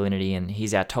masculinity and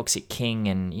he's our toxic king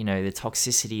and, you know, the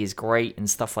toxicity is great and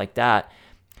stuff like that.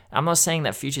 I'm not saying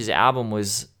that Future's album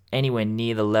was anywhere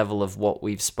near the level of what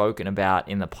we've spoken about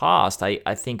in the past. I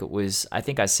think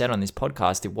I said on this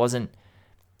podcast, it wasn't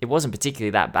particularly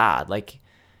that bad. Like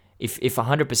if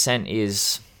 100%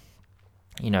 is,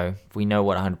 you know, we know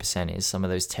what 100% is, some of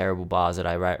those terrible bars that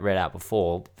I read out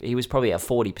before, he was probably at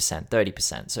 40%,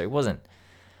 30%. So it wasn't.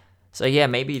 So yeah,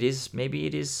 maybe it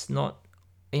is not,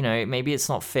 you know, maybe it's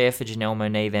not fair for Janelle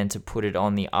Monáe then to put it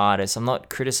on the artist. I'm not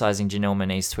criticizing Janelle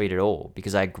Monáe's tweet at all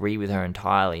because I agree with her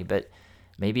entirely, but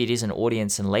maybe it is an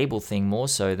audience and label thing more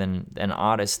so than an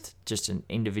artist, just an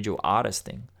individual artist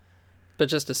thing. But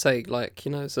just to say, like,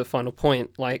 you know, as a final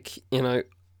point, like, you know,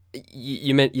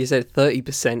 you said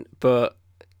 30%, but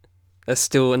that's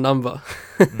still a number.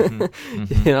 Mm-hmm,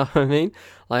 mm-hmm. You know what I mean?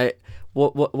 Like,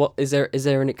 what is there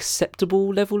an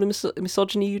acceptable level of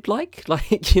misogyny you'd like?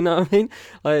 Like, you know what I mean?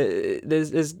 Like,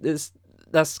 there's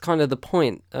that's kind of the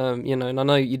point. You know, and I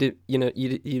know you did. You know,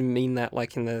 you mean that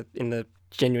like in the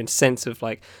genuine sense of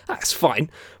like that's fine,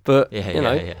 but you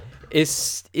know.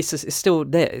 It's still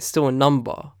there. It's still a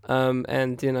number.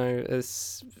 And you know,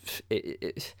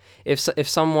 if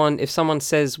someone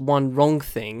says one wrong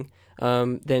thing,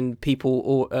 then people,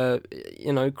 or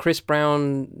you know, Chris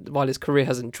Brown, while his career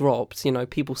hasn't dropped, you know,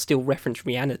 people still reference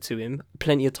Rihanna to him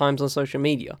plenty of times on social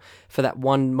media for that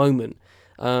one moment.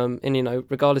 And you know,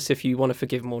 regardless if you want to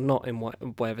forgive him or not in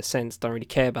whatever sense, don't really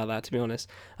care about that, to be honest.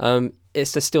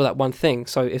 It's just still that one thing.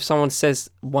 So if someone says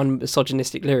one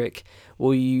misogynistic lyric,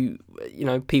 well, you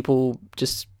know, people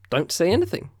just don't say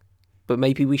anything. But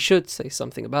maybe we should say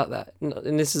something about that.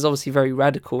 And this is obviously very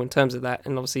radical in terms of that.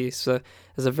 And obviously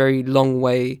there's a very long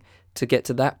way to get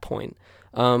to that point.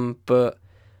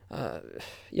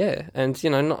 Yeah, and you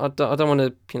know, I don't want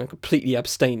to, you know, completely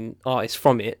abstain artists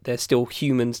from it. They're still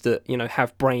humans that, you know,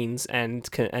 have brains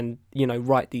and can, you know,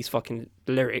 write these fucking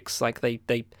lyrics. Like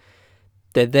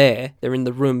they're there, they're in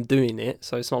the room doing it.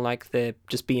 So it's not like they're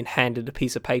just being handed a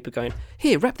piece of paper going,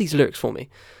 here, rap these lyrics for me.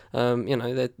 You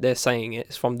know, they're saying it.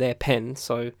 It's from their pen.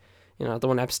 So, you know, I don't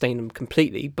want to abstain them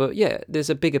completely. But yeah, there's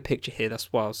a bigger picture here.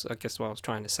 That's what I was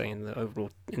trying to say in the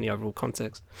overall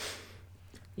context.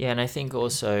 Yeah, and I think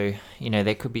also, you know,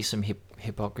 there could be some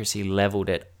hypocrisy leveled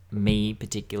at me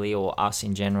particularly, or us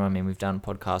in general. I mean, we've done a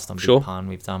podcast on Big Pun,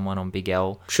 we've done one on Big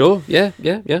L. Sure, yeah.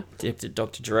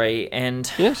 Dr. Dre,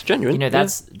 and yeah, it's genuine. You know,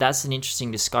 that's an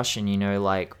interesting discussion. You know,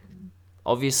 like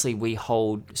obviously we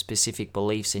hold specific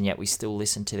beliefs, and yet we still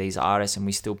listen to these artists and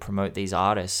we still promote these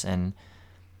artists. And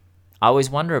I always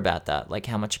wonder about that, like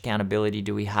how much accountability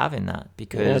do we have in that?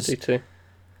 Because yeah, I do too.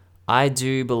 I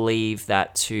do believe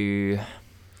that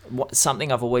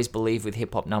something I've always believed with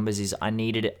hip hop numbers is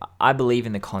I believe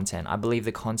in the content. I believe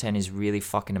the content is really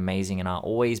fucking amazing, and I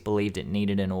always believed it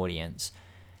needed an audience.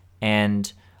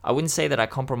 And I wouldn't say that I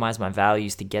compromise my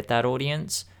values to get that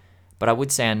audience, but I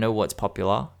would say I know what's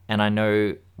popular and I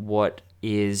know what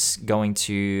is going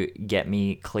to get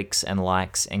me clicks and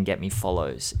likes and get me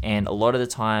follows. And a lot of the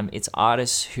time it's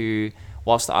artists who,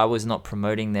 whilst I was not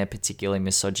promoting their particularly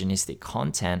misogynistic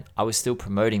content, I was still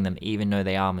promoting them even though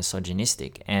they are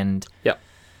misogynistic. And,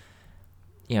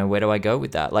 you know, where do I go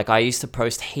with that? Like, I used to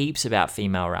post heaps about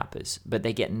female rappers, but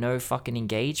they get no fucking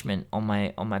engagement on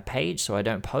my page, so I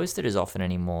don't post it as often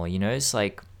anymore. You know, it's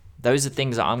like, those are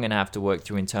things that I'm going to have to work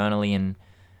through internally. And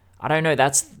I don't know,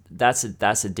 that's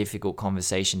a difficult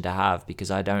conversation to have, because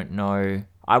I don't know.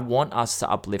 I want us to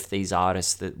uplift these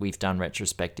artists that we've done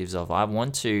retrospectives of. I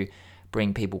want to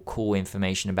bring people cool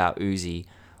information about Uzi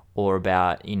or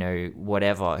about, you know,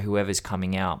 whoever's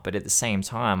coming out. But at the same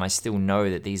time, I still know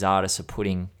that these artists are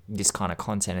putting this kind of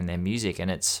content in their music, and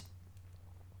it's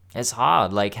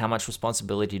hard. Like, how much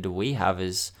responsibility do we have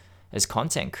as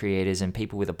content creators and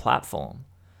people with a platform?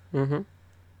 Mm-hmm.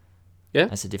 Yeah.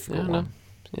 That's a difficult one. No.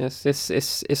 Yes,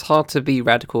 it's hard to be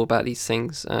radical about these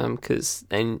things, because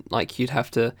then, like, you'd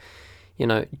have to, you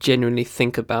know, genuinely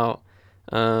think about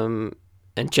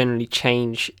and generally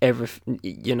change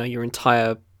your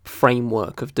entire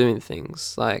framework of doing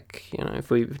things. Like, you know,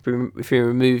 if we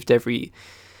removed every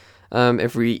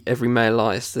male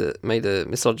artist that made a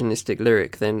misogynistic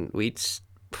lyric, then we'd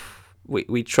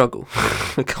struggle.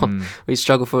 We'd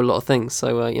struggle for a lot of things.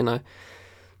 So you know,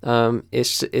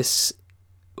 it's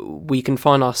we can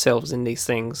find ourselves in these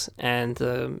things, and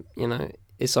you know,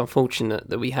 it's unfortunate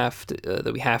that we have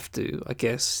to, I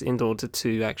guess, in order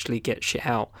to actually get shit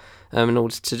out, in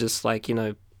order to just, like, you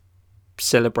know,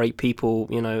 celebrate people,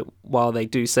 while they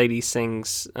do say these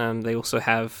things, they also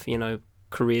have,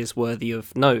 careers worthy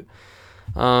of note.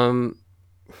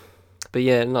 But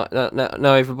yeah, not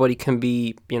everybody can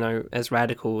be, as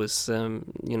radical as, as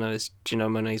Janelle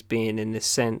Monáe's being in this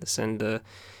sense. And,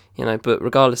 but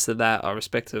regardless of that, I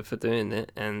respect her for doing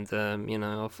it. And,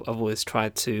 I've always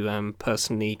tried to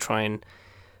personally try and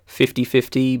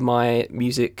 50-50 my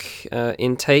music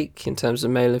intake in terms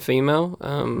of male and female.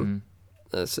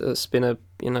 It's been a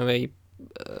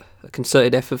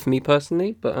concerted effort for me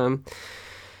personally. But,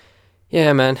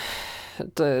 yeah, man.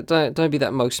 Don't be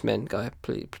that most men guy,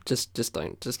 please. Just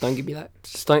don't give me that.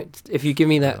 Just don't. If you give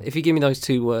me that, if you give me those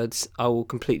two words, I will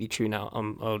completely tune out.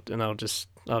 I'll just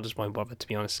won't bother, to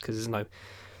be honest, because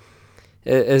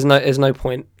there's no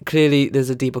point. Clearly, there's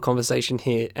a deeper conversation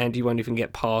here, and you won't even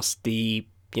get past the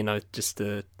just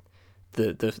the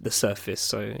surface.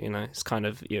 So it's kind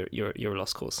of you're a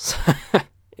lost cause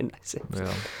in that sense.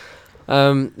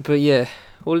 Yeah. But yeah.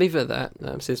 We'll leave it at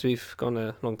that, since we've gone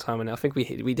a long time now. I think we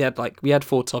had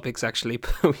 4 topics actually,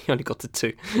 but we only got to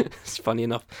 2. It's funny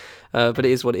enough, but it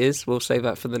is what it is. We'll save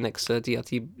that for the next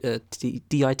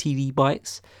DITV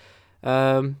bites,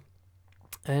 and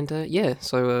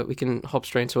so we can hop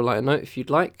straight into a lighter note if you'd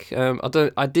like.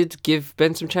 I did give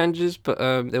Ben some challenges, but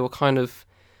they were kind of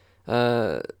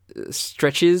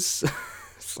stretches,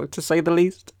 to say the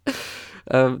least.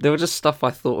 They were just stuff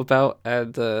I thought about,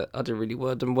 and I didn't really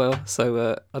word them well.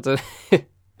 So I don't.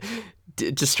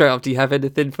 Just straight up, do you have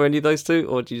anything for any of those 2,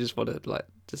 or do you just want to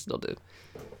just not do it?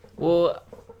 Well,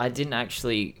 I didn't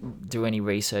actually do any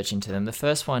research into them. The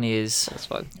first one is That's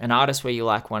fine. An artist where you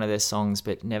like one of their songs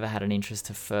but never had an interest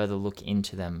to further look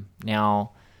into them.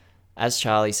 Now, as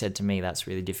Charlie said to me, that's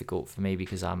really difficult for me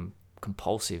because I'm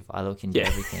compulsive. I look into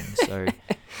everything. So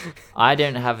I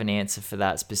don't have an answer for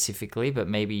that specifically, but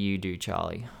maybe you do,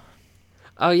 Charlie.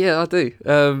 Oh yeah, I do.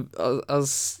 I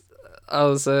was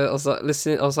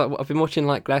listening. I've been watching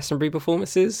Glastonbury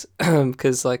performances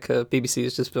because BBC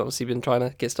has just obviously been trying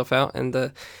to get stuff out,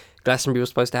 and Glastonbury was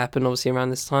supposed to happen obviously around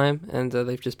this time, and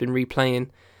they've just been replaying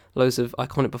loads of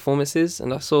iconic performances,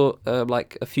 and I saw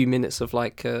a few minutes of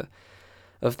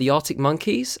of the Arctic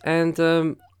Monkeys,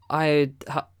 and I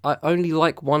only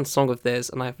like one song of theirs,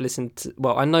 and I've listened to...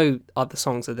 Well, I know other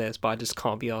songs of theirs, but I just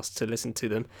can't be asked to listen to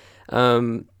them.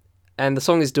 And the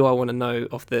song is "Do I Want to Know"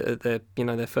 off their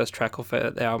first track off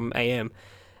their album AM.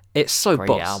 It's so Great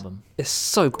boss. album. It's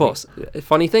so boss.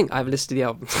 Funny thing, I've listened to the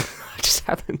album. I just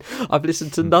haven't. I've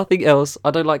listened to nothing else.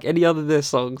 I don't like any other of their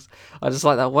songs. I just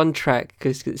like that one track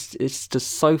because it's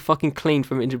just so fucking clean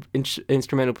from an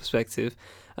instrumental perspective.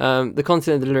 The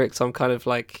content of the lyrics, I'm kind of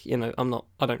I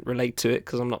don't relate to it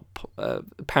because I'm not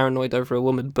paranoid over a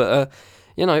woman, but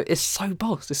it's so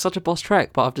boss. It's such a boss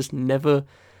track, but I've just never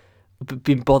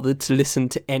been bothered to listen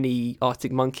to any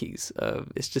Arctic Monkeys.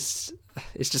 It's just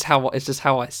how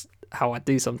I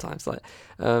do sometimes.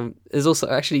 There's also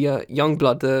actually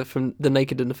Youngblood from The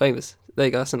Naked and the Famous. There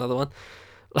you go, that's another one.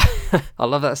 I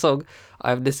love that song.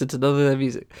 I've listened to none of their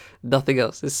music, nothing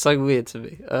else. It's so weird to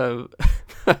me. I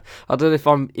don't know if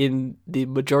I'm in the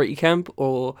majority camp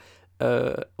or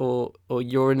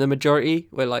you're in the majority,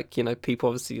 where people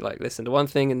obviously listen to one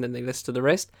thing and then they listen to the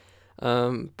rest.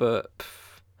 But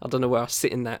I don't know where I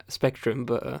sit in that spectrum.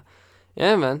 But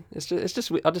yeah, man, it's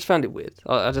just I just found it weird.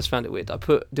 I just found it weird. I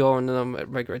put "Do I Want to Know" at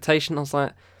regular rotation. I was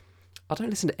like, I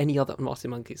don't listen to any other Arctic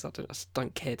Monkeys. I just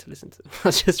don't care to listen to them.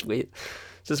 It's just weird.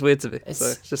 It's just weird to me.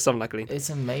 It's just something like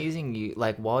It's amazing.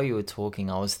 While you were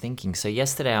talking, I was thinking. So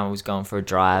yesterday I was going for a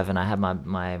drive and I had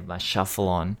my shuffle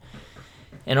on.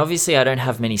 And obviously I don't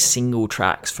have many single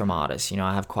tracks from artists.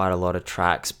 I have quite a lot of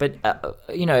tracks. But,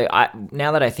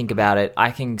 now that I think about it,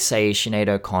 I can say Sinead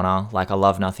O'Connor. I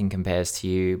love Nothing Compares to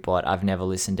You, but I've never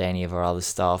listened to any of her other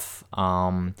stuff.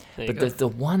 But the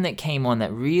one that came on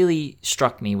that really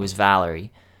struck me was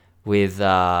Valerie with,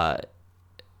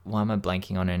 why am I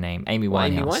blanking on her name? Amy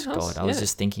Winehouse. God, I was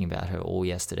just thinking about her all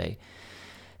yesterday.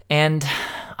 And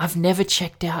I've never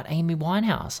checked out Amy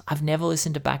Winehouse. I've never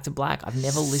listened to Back to Black. I've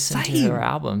never listened to her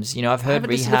albums. I've heard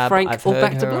Rehab. I've heard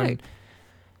Back to her Black.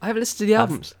 I haven't listened to the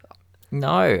albums.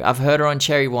 No, I've heard her on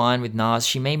Cherry Wine with Nas.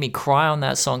 She made me cry on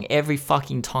that song every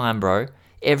fucking time, bro.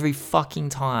 Every fucking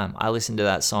time I listen to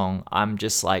that song, I'm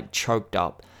just choked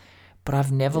up. But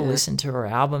I've never listened to her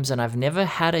albums, and I've never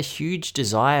had a huge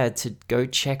desire to go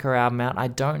check her album out. I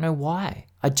don't know why.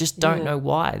 I just don't know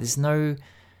why. There's no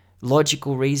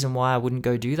logical reason why I wouldn't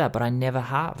go do that, but I never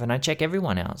have, and I check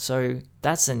everyone out. So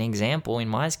that's an example in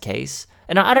my case.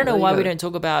 And I don't know why we don't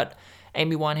talk about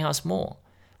Amy Winehouse more.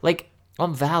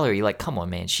 On Valerie, come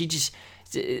on, man. She just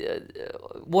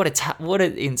what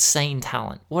an insane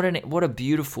talent. What a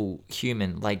beautiful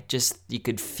human. Like, just, you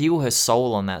could feel her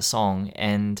soul on that song,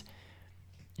 and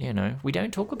we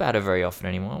don't talk about her very often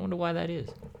anymore. I wonder why that is.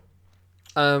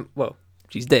 Well,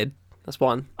 she's dead. That's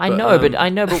one. I know,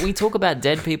 but we talk about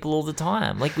dead people all the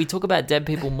time. Like, we talk about dead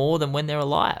people more than when they're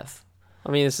alive. I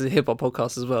mean, this is a hip hop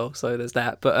podcast as well, so there's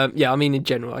that. But yeah, I mean, in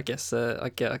general, I guess I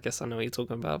guess I know what you're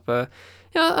talking about. But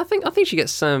yeah, I think she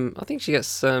gets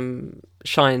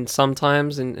shine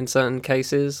sometimes in certain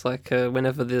cases. Like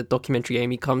whenever the documentary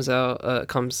Amy comes on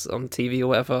TV or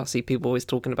whatever, I see people always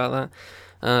talking about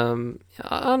that.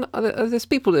 There's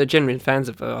people that are genuine fans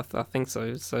of her. I think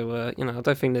so. So I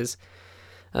don't think there's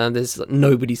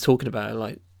nobody's talking about her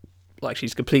like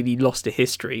she's completely lost to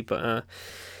history. But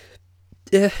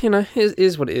yeah, it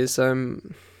is what it is.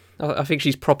 I think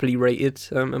she's properly rated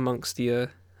amongst the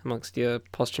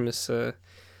posthumous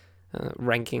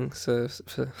rankings,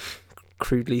 for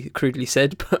crudely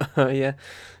said. But yeah.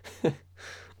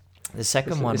 The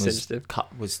second one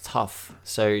was tough.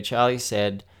 So Charlie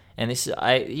said, and this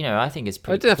I think it's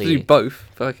pretty clear. I didn't have to do both,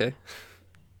 but okay.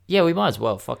 Yeah, we might as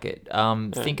well. Fuck it.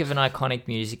 Think of an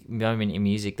iconic moment in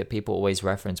music that people always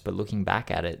reference, but looking back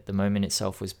at it, the moment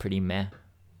itself was pretty meh.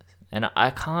 And I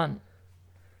can't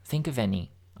think of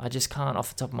any. I just can't,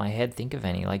 off the top of my head, think of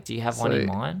any. Like, do you have one in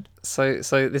mind? So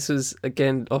this was,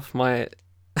 again, off my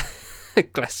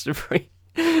Glastonbury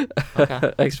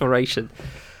exploration.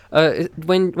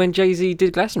 When Jay-Z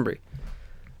did Glastonbury.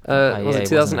 Was it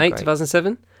 2008,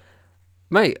 2007?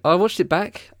 Mate, I watched it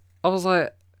back. I was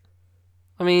like,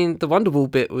 I mean, the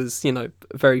Wonderwall bit was,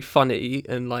 very funny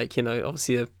and, like,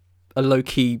 obviously a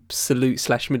low-key salute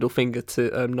 / middle finger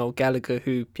to Noel Gallagher,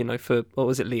 who, for, what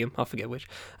was it, Liam? I forget which.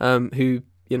 Who,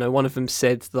 one of them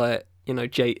said that,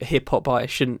 hip-hop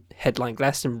artists shouldn't headline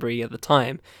Glastonbury at the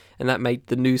time, and that made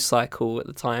the news cycle at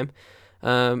the time.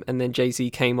 And then Jay-Z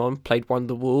came on, played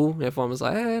Wonderwall, everyone was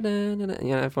like,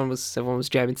 everyone was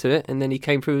jamming to it, and then he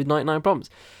came through with 99 Problems.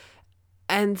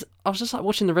 And I was just like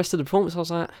watching the rest of the performance, I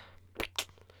was like,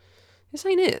 this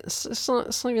ain't it. It's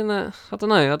not even that. I don't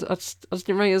know. I just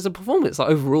didn't rate it as a performance. Like,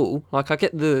 overall, like, I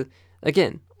get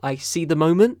I see the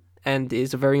moment, and it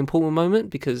is a very important moment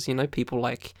because people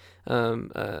like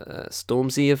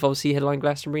Stormzy have obviously headlined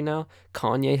Glastonbury now.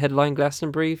 Kanye headlined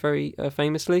Glastonbury very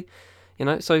famously.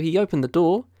 So he opened the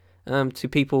door to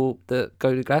people that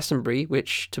go to Glastonbury,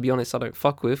 which, to be honest, I don't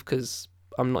fuck with because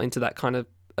I'm not into that kind of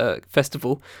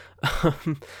festival.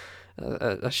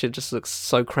 That shit just looks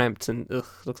so cramped and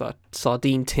looks like a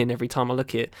sardine tin every time I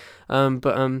look at it.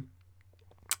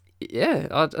 Yeah,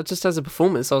 I just, as a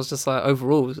performance, I was just like,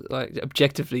 overall, like,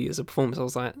 objectively as a performance, I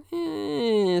was like,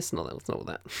 it's not all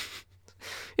that.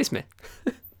 It's meh.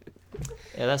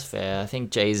 Yeah, that's fair. I think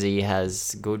Jay-Z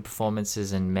has good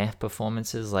performances and meh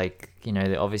performances. Like,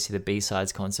 obviously the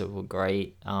B-Sides concert were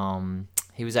great.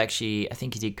 He was actually, I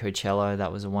think he did Coachella.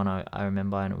 That was the one I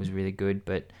remember, and it was really good.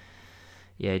 But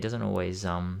yeah, he doesn't always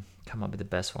come up with the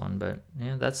best one. But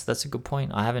yeah, that's a good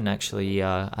point. I haven't actually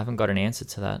I haven't got an answer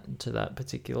to that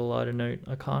particular lighter note.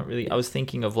 I can't really. I was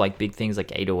thinking of like big things like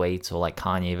 808s or like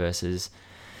Kanye versus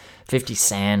 50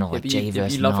 Cent or like Jay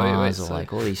versus Nas or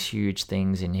like all these huge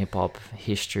things in hip hop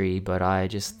history. But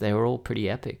they were all pretty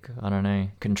epic. I don't know,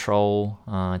 Control,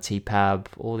 T-Pab,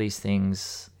 all these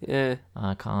things. Yeah,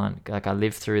 I can't, like, I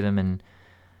lived through them. And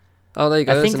oh, there you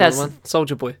go. I think that's one.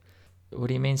 Soulja Boy. What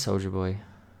do you mean, Soulja Boy?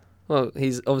 Well,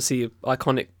 he's obviously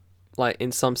iconic, like,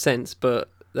 in some sense,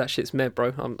 but that shit's meh,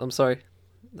 bro. I'm sorry.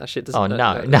 That shit doesn't... Oh,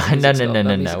 no.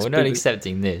 We're not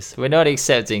accepting this.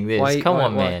 Come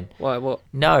on, man. Why? What?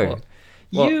 No.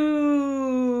 What?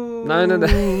 You... No.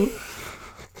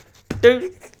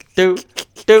 Do.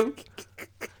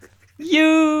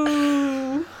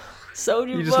 You... Soulja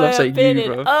Boy, you just love saying you,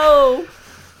 bro. Oh!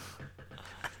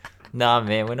 Nah,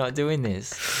 man, we're not doing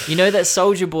this. You know that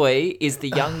Soulja Boy is the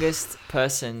youngest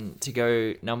person to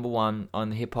go number one on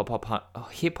the Hip Hop Hot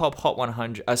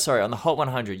 100. On the Hot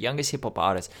 100, youngest hip hop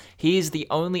artist. He is the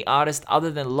only artist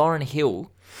other than Lauryn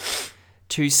Hill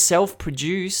to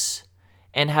self-produce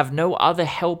and have no other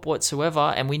help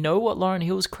whatsoever. And we know what Lauryn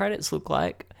Hill's credits look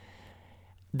like.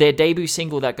 Their debut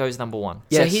single that goes number one.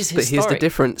 Yes, so he's historic. But here's the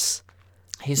difference.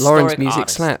 Historic Lauren's music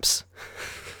artist. slaps.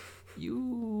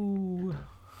 You...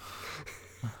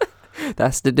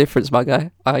 That's the difference, my guy.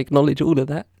 I acknowledge all of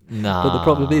that. Nah. But the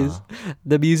problem is,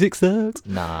 the music sucks.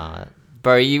 Nah.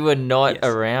 Bro, you were not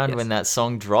around when that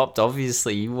song dropped.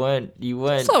 Obviously, you weren't.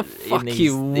 So fuck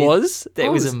you was. I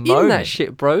was in that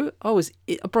shit, bro. I was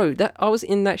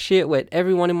in that shit where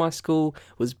everyone in my school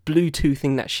was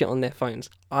Bluetoothing that shit on their phones.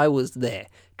 I was there.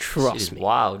 Trust me.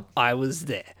 Wild. I was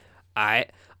there. I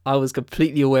I was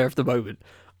completely aware of the moment.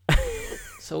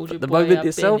 Soldier the Boy moment up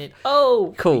itself, in it.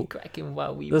 Oh, cool. we cracking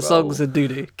while we The roll. songs are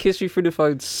doo-doo. Kiss Me Through the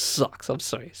Phone sucks. I'm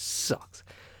sorry, sucks.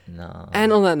 No.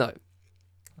 And on that note,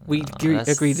 we that's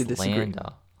agree to disagree.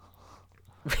 slander.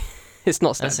 It's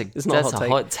not That's standard. a, It's not that's a a hot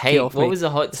hot take. take. Get off What me. was the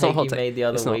hot It's not a take hot you take. made the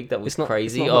other It's not- week that was it's not- it's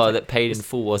crazy? not a hot Oh, take. that Paid in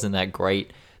Full wasn't that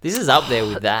great. This is up there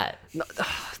with that.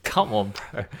 Come on,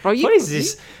 bro. Bro, you- What is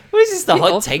this? What is this? The Get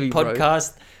hot off take me, bro.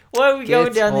 podcast? Why are we going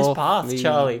Get down this off path, me.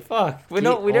 Charlie? Fuck. We Get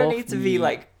don't off need to be me.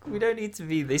 like. We don't need to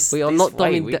be this. We are this not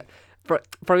way. dumbing down.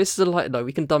 Bro, this is a light note.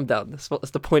 We can dumb down. That's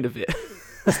the point of it.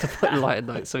 That's the point of lighter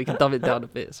note. So we can dumb it down a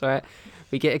bit. All right.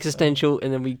 We get existential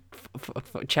and then we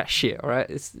chat shit. All right.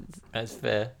 That's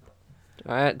fair.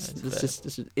 All right. This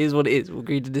is what it is. We'll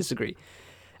agree to disagree.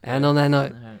 And Yeah. on that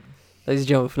note, No. ladies and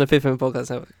gentlemen, from the Fifth Element Podcast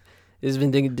Network, this has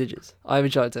been Digging Digits. I'm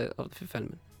Richard of the Fifth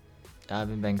Element. I've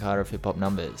been Ben Carter of Hip Hop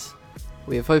Numbers.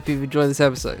 We hope you've enjoyed this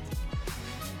episode.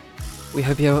 We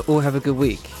hope you all have a good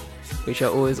week. We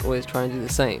shall always try and do the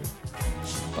same.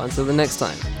 But until the next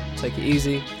time, take it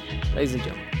easy, ladies and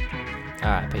gentlemen. All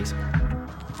right, peace.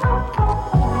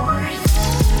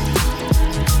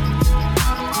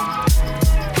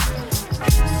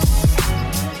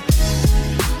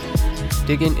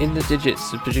 Digging in the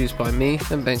Digits is produced by me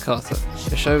and Ben Carter.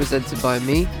 The show is edited by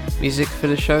me. Music for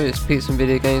the show is Beats and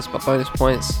Video Games by Bonus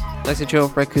Points. Next to Chill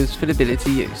Off Records for the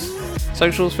ability use.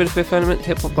 Socials for the Fifth Element,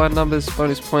 Hip Hop by Numbers,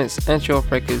 Bonus Points, and Chill Off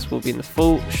Records will be in the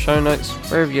full show notes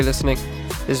wherever you're listening.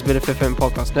 This has been the Fifth Element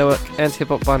Podcast Network and Hip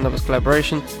Hop by Numbers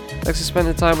collaboration. Thanks for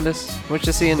spending time with us. Wish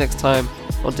to see you next time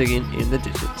on Digging in the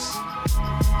Digits.